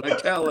underlines and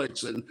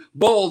italics and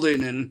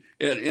bolding, and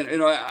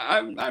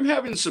I'm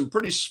having some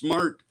pretty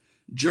smart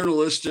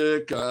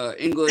journalistic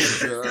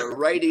English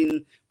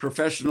writing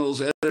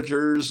professionals,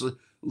 editors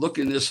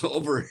looking this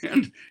over,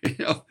 and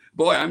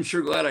boy, I'm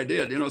sure glad I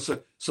did.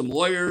 So some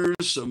lawyers,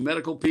 some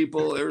medical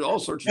people, there's all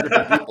sorts of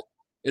different people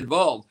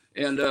involved,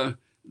 and the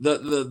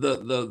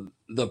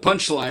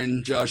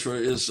punchline, Joshua,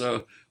 is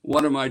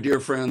one of my dear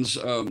friends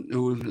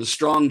who has a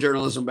strong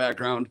journalism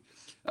background.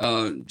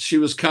 She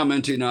was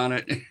commenting on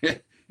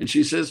it, and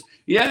she says,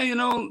 "Yeah,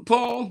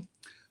 Paul,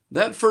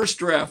 that first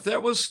draft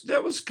that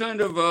was kind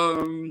of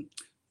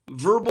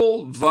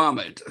verbal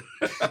vomit."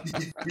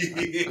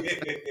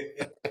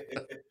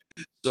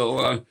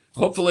 So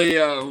hopefully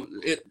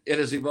it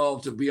has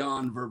evolved to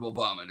beyond verbal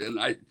vomit,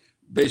 and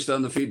based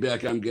on the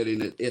feedback I'm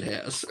getting, it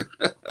has.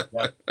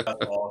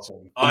 That's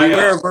awesome.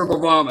 Beware of verbal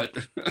vomit.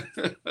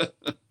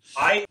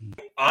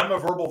 I'm a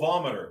verbal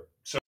vomiter.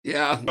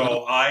 Yeah.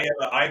 So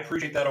I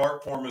appreciate that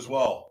art form as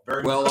well.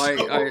 Very Well, much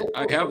so.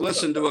 I have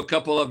listened to a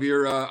couple of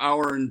your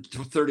hour and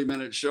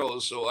 30-minute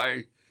shows, so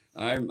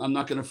I'm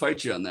not going to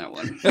fight you on that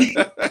one.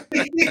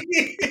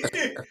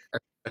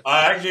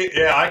 I actually,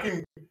 yeah, I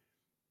can.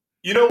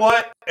 You know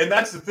what? And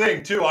that's the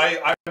thing too.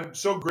 I'm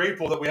so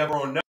grateful that we have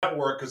our own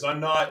network because I'm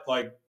not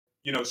like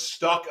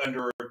stuck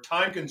under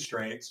time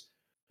constraints.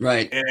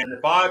 Right. And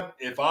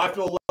if I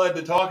feel led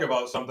to talk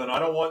about something, I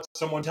don't want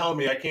someone telling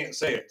me I can't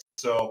say it.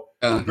 So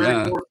I'm very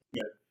Yeah.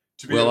 fortunate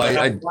to be Well, able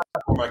to have a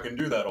platform I can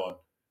do that on.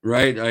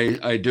 right.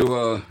 I do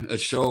a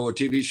show, a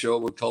TV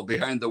show called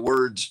Behind the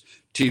Words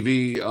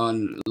TV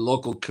on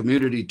local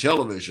community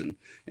television.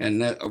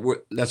 And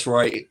that's where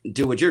I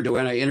do what you're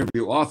doing. I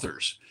interview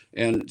authors.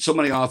 And so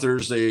many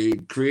authors, they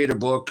create a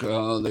book,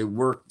 they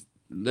work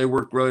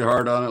really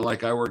hard on it,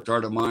 like I worked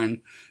hard on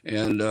mine.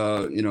 And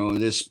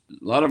this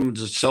a lot of them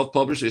just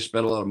self-published. They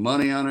spend a lot of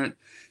money on it,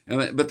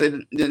 but they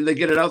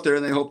get it out there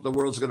and they hope the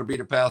world's going to beat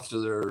a path to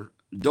their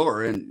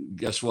door. And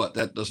guess what?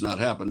 That does not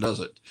happen,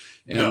 does it?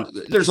 And No.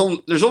 there's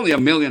only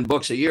 1 million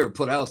books a year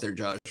put out there,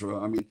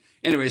 Joshua. I mean,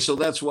 anyway, so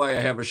that's why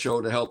I have a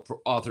show to help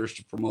authors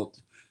to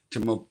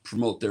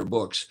promote their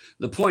books.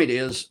 The point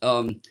is,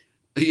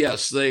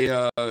 yes, they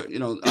on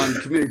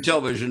community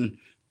television,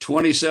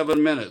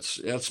 27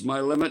 minutes. That's my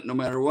limit. No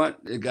matter what,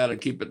 you got to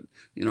keep it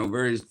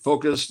very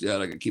focused. You got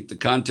to keep the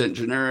content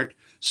generic.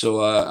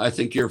 So I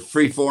think your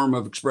free form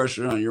of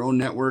expression on your own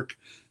network,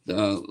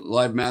 the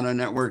Live Mana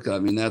network. I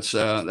mean, that's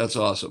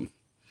awesome.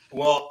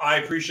 Well, I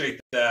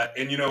appreciate that.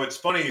 And it's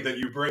funny that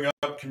you bring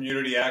up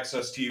community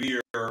access TV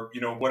or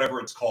whatever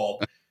it's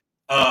called.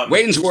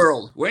 Wayne's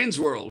World. Wayne's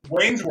World.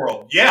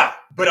 Yeah,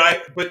 but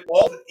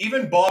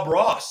even Bob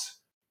Ross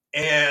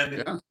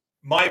and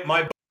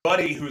my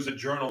buddy who's a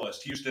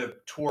journalist. He used to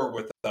tour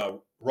with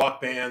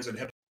rock bands and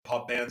hip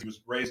hop bands. He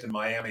was raised in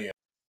Miami.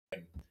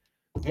 And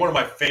one of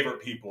my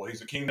favorite people.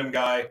 He's a Kingdom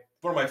guy.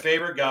 One of my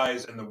favorite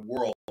guys in the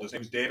world. His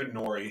name's David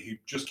Norrie. He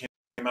just came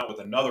out with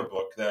another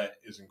book that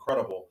is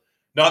incredible.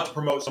 Not to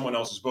promote someone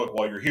else's book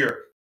while you're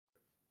here,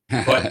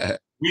 but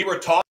we were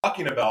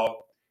talking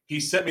about, he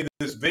sent me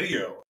this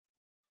video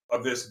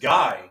of this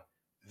guy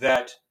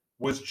that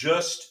was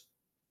just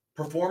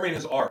performing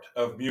his art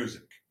of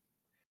music.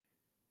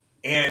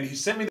 And he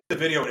sent me the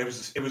video, and it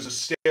was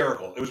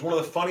hysterical. It was one of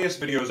the funniest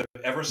videos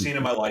I've ever seen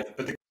in my life,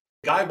 but the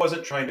guy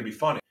wasn't trying to be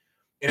funny.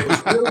 And it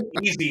was really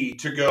easy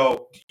to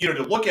go,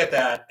 to look at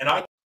that, and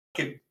I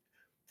could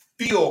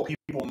feel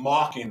people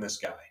mocking this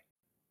guy,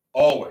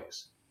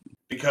 always.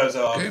 Because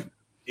of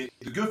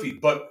it's goofy.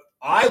 But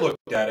I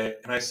looked at it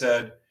and I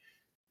said,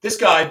 this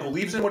guy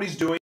believes in what he's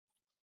doing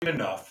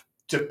enough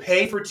to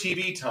pay for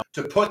TV time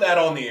to put that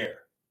on the air.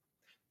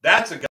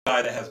 That's a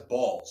guy that has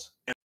balls.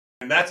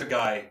 And that's a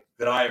guy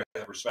that I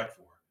have respect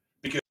for.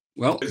 Because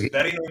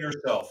betting on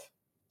yourself.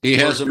 He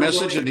has a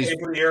message and he's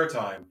for the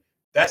airtime.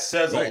 That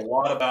says a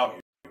lot about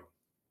you.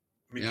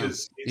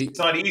 Because it's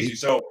not easy.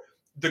 So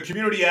the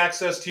community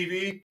access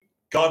TV,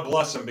 God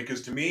bless them,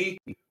 because to me,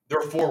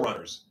 they're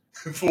forerunners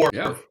for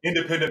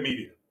independent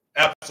media.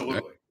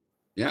 Absolutely.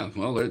 Yeah,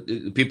 well,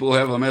 people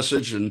have a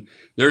message, and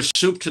there's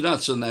soup to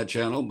nuts on that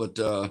channel. But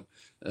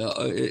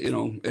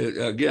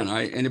again,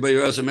 anybody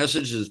who has a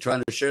message is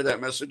trying to share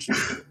that message.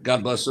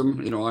 God bless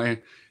them. I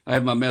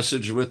have my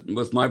message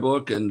with my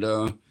book, and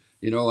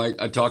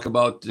I talk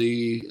about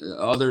the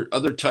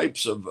other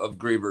types of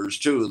grievers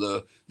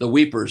too. The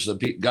weepers, the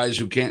guys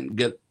who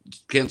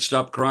can't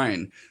stop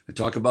crying. I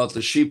talk about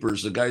the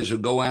sheepers, the guys who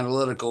go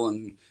analytical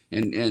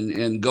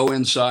and go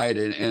inside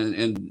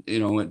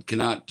and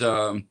cannot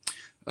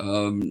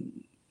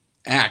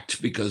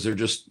act because they're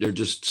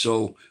just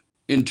so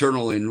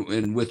internal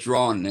and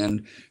withdrawn,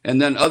 and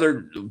then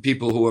other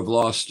people who have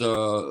lost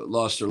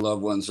their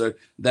loved ones.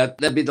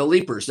 That'd be the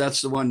leapers.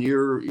 That's the one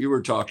you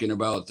were talking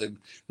about.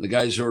 The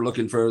guys who are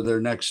looking for their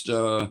next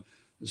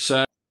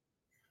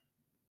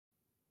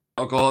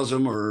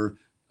alcoholism or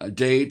a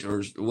date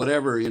or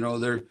whatever.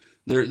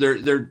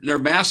 They're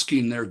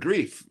masking their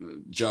grief,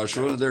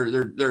 Joshua.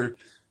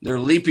 They're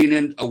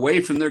leaping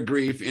away from their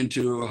grief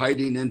into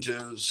hiding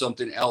into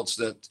something else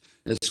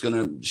that's going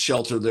to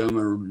shelter them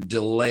or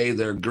delay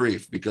their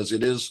grief, because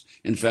it is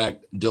in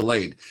fact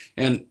delayed.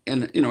 And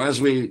as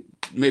we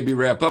maybe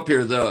wrap up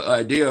here, the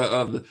idea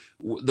of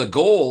the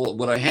goal,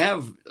 what I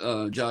have,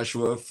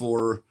 Joshua,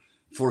 for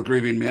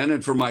grieving men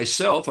and for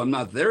myself, I'm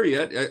not there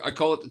yet. I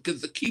call it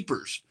the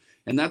keepers,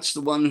 and that's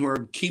the one who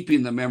are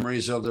keeping the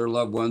memories of their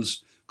loved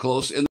ones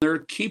close, and they're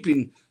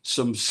keeping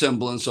some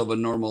semblance of a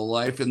normal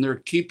life, and they're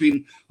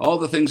keeping all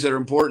the things that are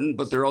important,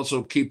 but they're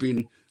also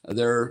keeping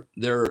their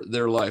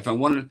life. And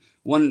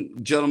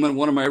one gentleman,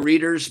 one of my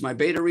readers, my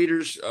beta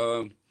readers,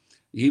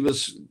 he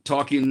was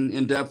talking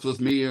in depth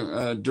with me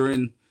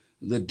during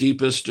the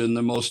deepest and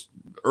the most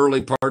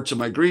early parts of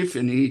my grief,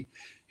 and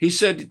he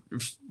said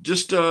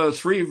just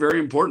 3 very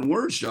important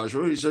words,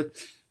 Joshua. He said,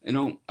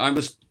 I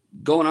was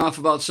going off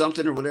about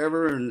something or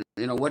whatever, and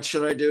what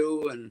should I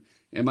do, and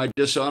am I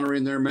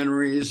dishonoring their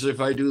memories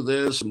if I do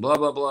this, and blah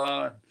blah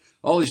blah,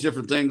 all these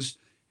different things.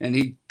 And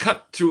he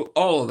cut through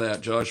all of that,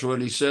 Joshua,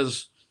 and he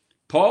says,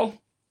 Paul,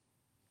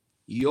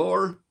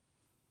 you're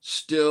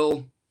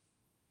still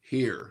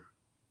here.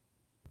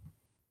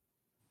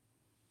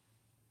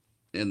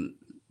 And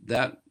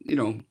that,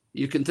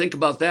 you can think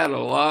about that a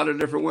lot of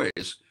different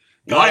ways.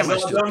 God's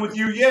not done with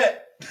you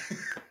yet.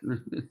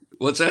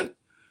 What's that?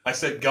 I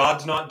said,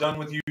 God's not done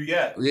with you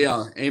yet.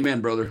 Yeah. Amen,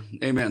 brother.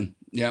 Amen.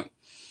 Yeah.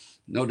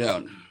 No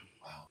doubt.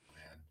 Wow,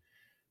 man.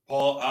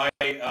 Paul,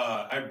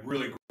 I'm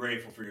really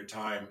grateful for your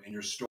time and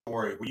your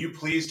story. Will you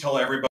please tell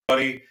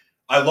everybody?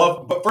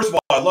 But first of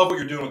all, I love what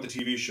you're doing with the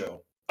TV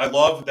show. I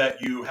love that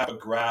you have a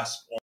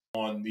grasp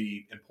on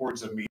the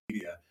importance of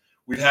media.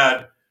 We've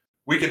had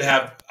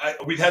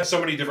so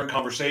many different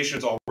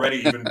conversations already,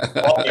 even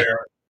while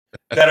there.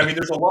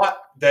 There's a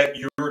lot that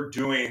you're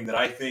doing that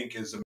I think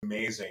is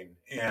amazing,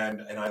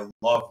 and I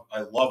love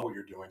what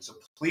you're doing. So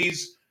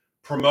please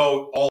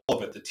promote all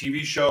of it: the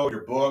TV show,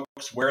 your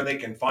books, where they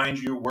can find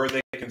you, where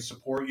they can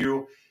support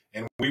you,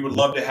 and we would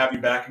love to have you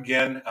back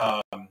again.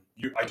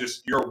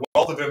 You're a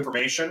wealth of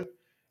information,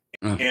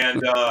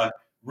 and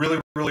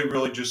really, really,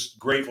 really just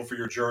grateful for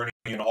your journey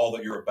and all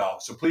that you're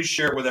about. So please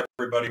share with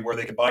everybody where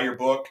they can buy your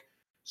book,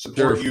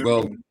 support you,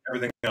 and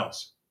everything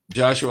else.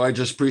 Joshua, I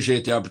just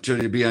appreciate the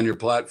opportunity to be on your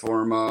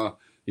platform.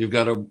 You've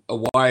got a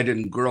wide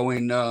and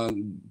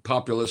growing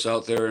populace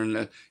out there,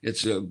 and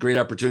it's a great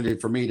opportunity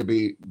for me to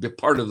be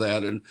part of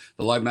that. And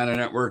the Live Manna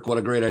Network, what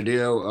a great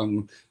idea.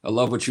 I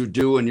love what you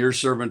do in your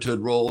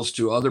servanthood roles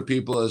to other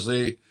people as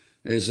they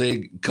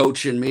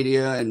coach in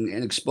media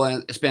and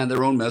expand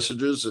their own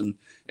messages. And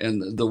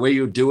the way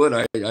you do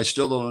it, I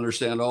still don't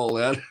understand all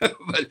that.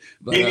 but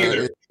me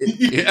neither.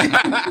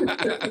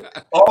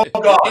 Oh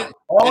God.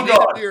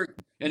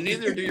 And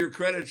neither do your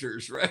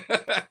creditors, right?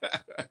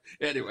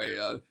 Anyway,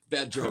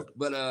 bad joke.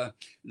 But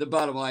the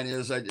bottom line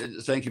is, I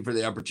thank you for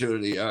the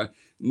opportunity.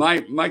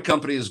 My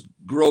company is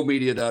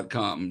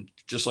growmedia.com,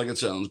 just like it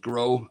sounds,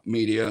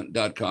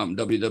 growmedia.com,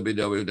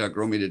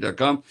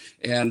 www.growmedia.com.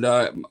 And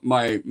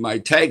my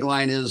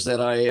tagline is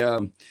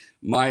that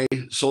my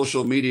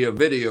social media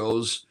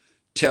videos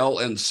tell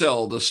and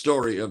sell the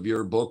story of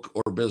your book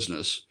or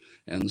business.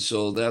 And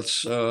so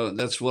that's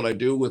what I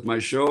do with my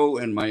show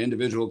and my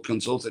individual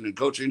consulting and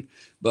coaching.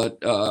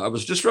 But I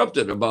was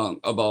disrupted about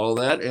all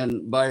that,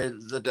 and by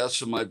the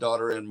deaths of my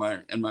daughter and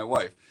my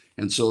wife.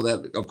 And so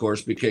that, of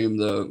course, became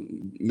the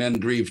Men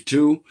Grieve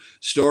 2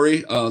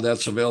 story.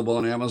 That's available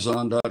on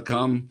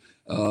Amazon.com.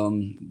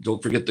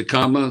 Don't forget the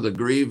comma, the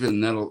grieve,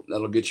 and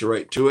that'll get you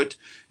right to it.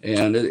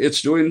 And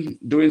it's doing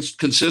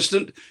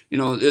consistent.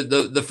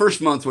 The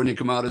first month when you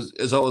come out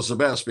is always the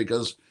best,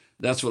 because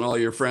that's when all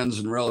your friends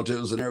and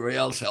relatives and everybody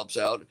else helps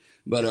out.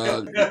 But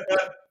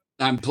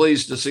I'm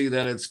pleased to see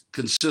that it's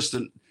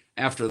consistent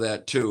after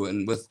that too.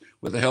 And with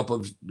the help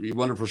of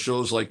wonderful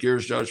shows like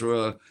yours,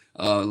 Joshua,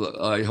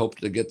 I hope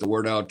to get the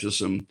word out to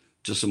some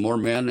more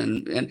men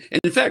and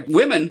in fact,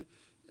 women.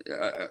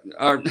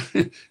 I've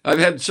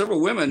had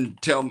several women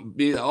tell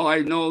me, "Oh, I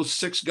know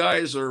 6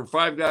 guys or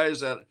 5 guys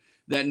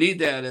that need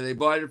that, and they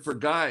buy it for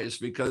guys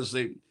because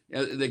they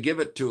give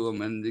it to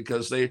them, and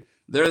because they're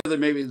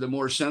maybe the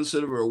more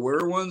sensitive or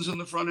aware ones in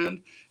the front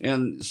end."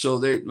 And so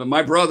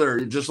my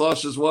brother just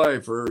lost his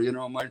wife, or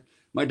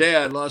my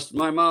dad lost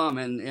my mom,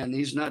 and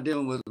he's not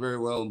dealing with it very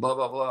well, and blah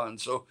blah blah. And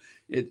so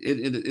it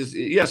is,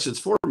 yes, it's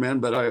for men,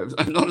 but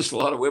I've noticed a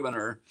lot of women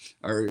are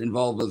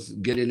involved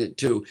with getting it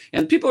too,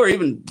 and people are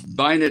even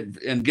buying it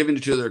and giving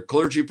it to their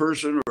clergy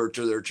person or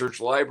to their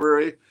church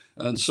library.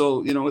 And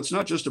so it's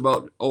not just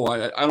about, oh,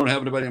 I don't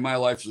have anybody in my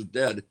life who's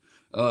dead.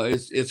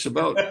 It's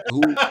about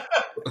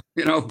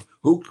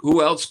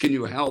who else can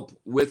you help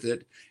with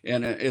it?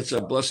 And it's a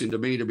blessing to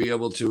me to be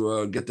able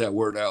to get that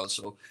word out.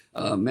 So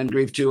Men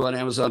Grieve 2 on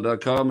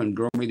Amazon.com and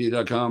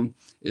growmedia.com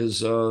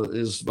is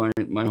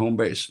my home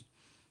base.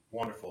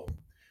 Wonderful.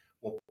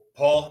 Well,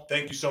 Paul,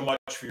 thank you so much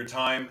for your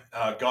time.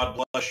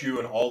 God bless you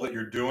and all that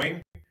you're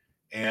doing.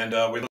 And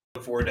we look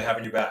forward to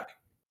having you back.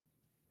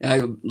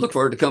 I look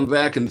forward to coming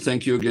back, and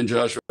thank you again,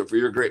 Joshua, for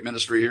your great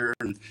ministry here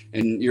and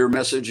your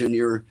message and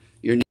your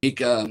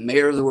unique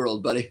mayor of the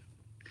world, buddy.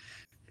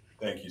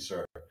 Thank you,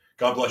 sir.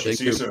 God bless you.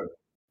 See you soon.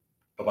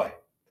 Bye-bye.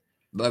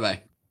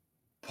 Bye-bye.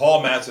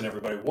 Paul Mattson,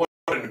 everybody. What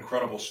an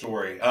incredible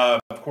story.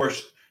 Of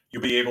course,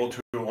 you'll be able to,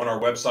 on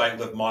our website,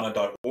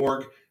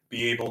 livemanna.org,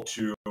 be able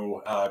to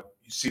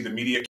see the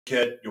media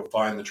kit. You'll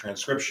find the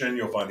transcription.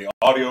 You'll find the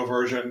audio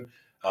version,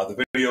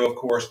 the video, of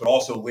course, but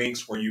also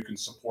links where you can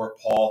support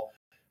Paul,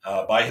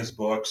 buy his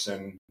books.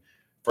 And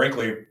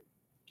frankly,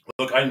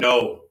 look, I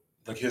know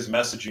his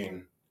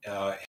messaging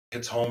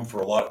hits home for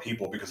a lot of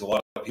people, because a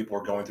lot of people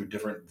are going through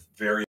different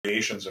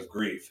variations of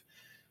grief.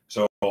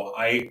 So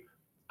I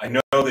know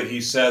that he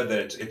said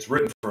that it's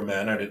written for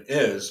men, and it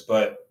is,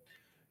 but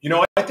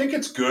I think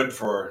it's good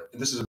for,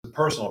 this is a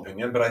personal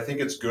opinion, but I think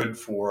it's good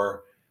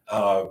for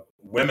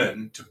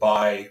women to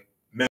buy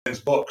men's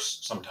books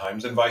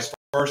sometimes, and vice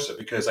versa,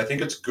 because I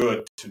think it's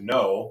good to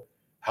know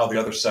how the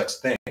other sex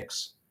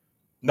thinks,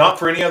 not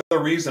for any other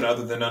reason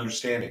other than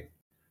understanding.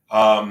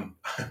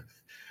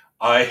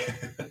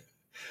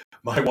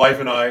 My wife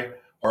and I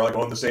are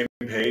on the same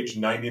page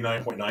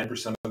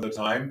 99.9% of the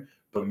time,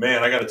 But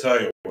man, I got to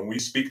tell you, when we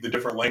speak the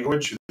different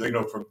language,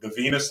 from the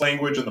Venus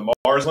language and the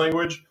Mars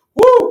language,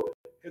 woo!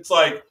 It's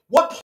like,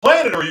 what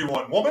planet are you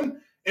on,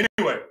 woman?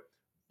 Anyway,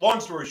 long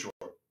story short,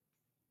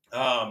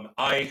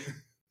 I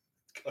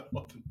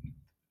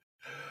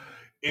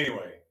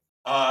anyway,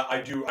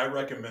 I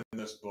recommend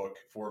this book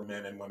for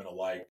men and women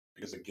alike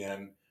because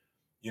again,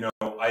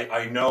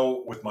 I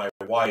know with my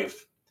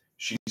wife,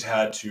 she's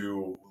had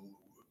to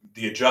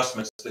the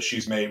adjustments that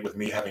she's made with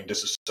me having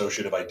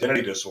dissociative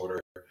identity disorder.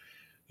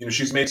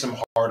 She's made some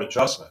hard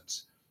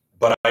adjustments,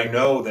 but I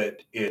know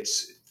that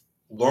it's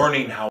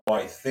learning how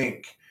I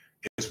think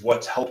is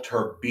what's helped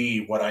her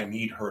be what I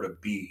need her to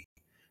be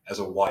as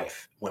a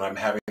wife when I'm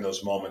having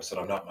those moments that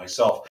I'm not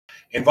myself,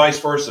 and vice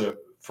versa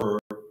for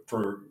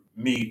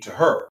me to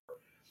her.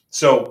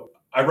 So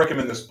I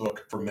recommend this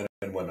book for men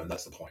and women.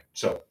 That's the point.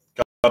 So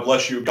God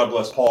bless you. God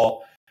bless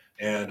Paul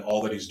and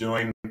all that he's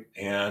doing.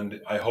 And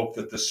I hope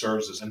that this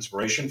serves as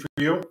inspiration for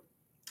you,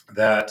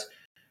 that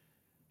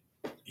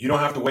you don't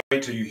have to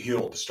wait till you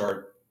heal to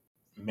start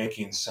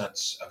making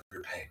sense of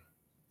your pain.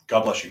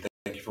 God bless you.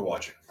 Thank you for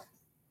watching.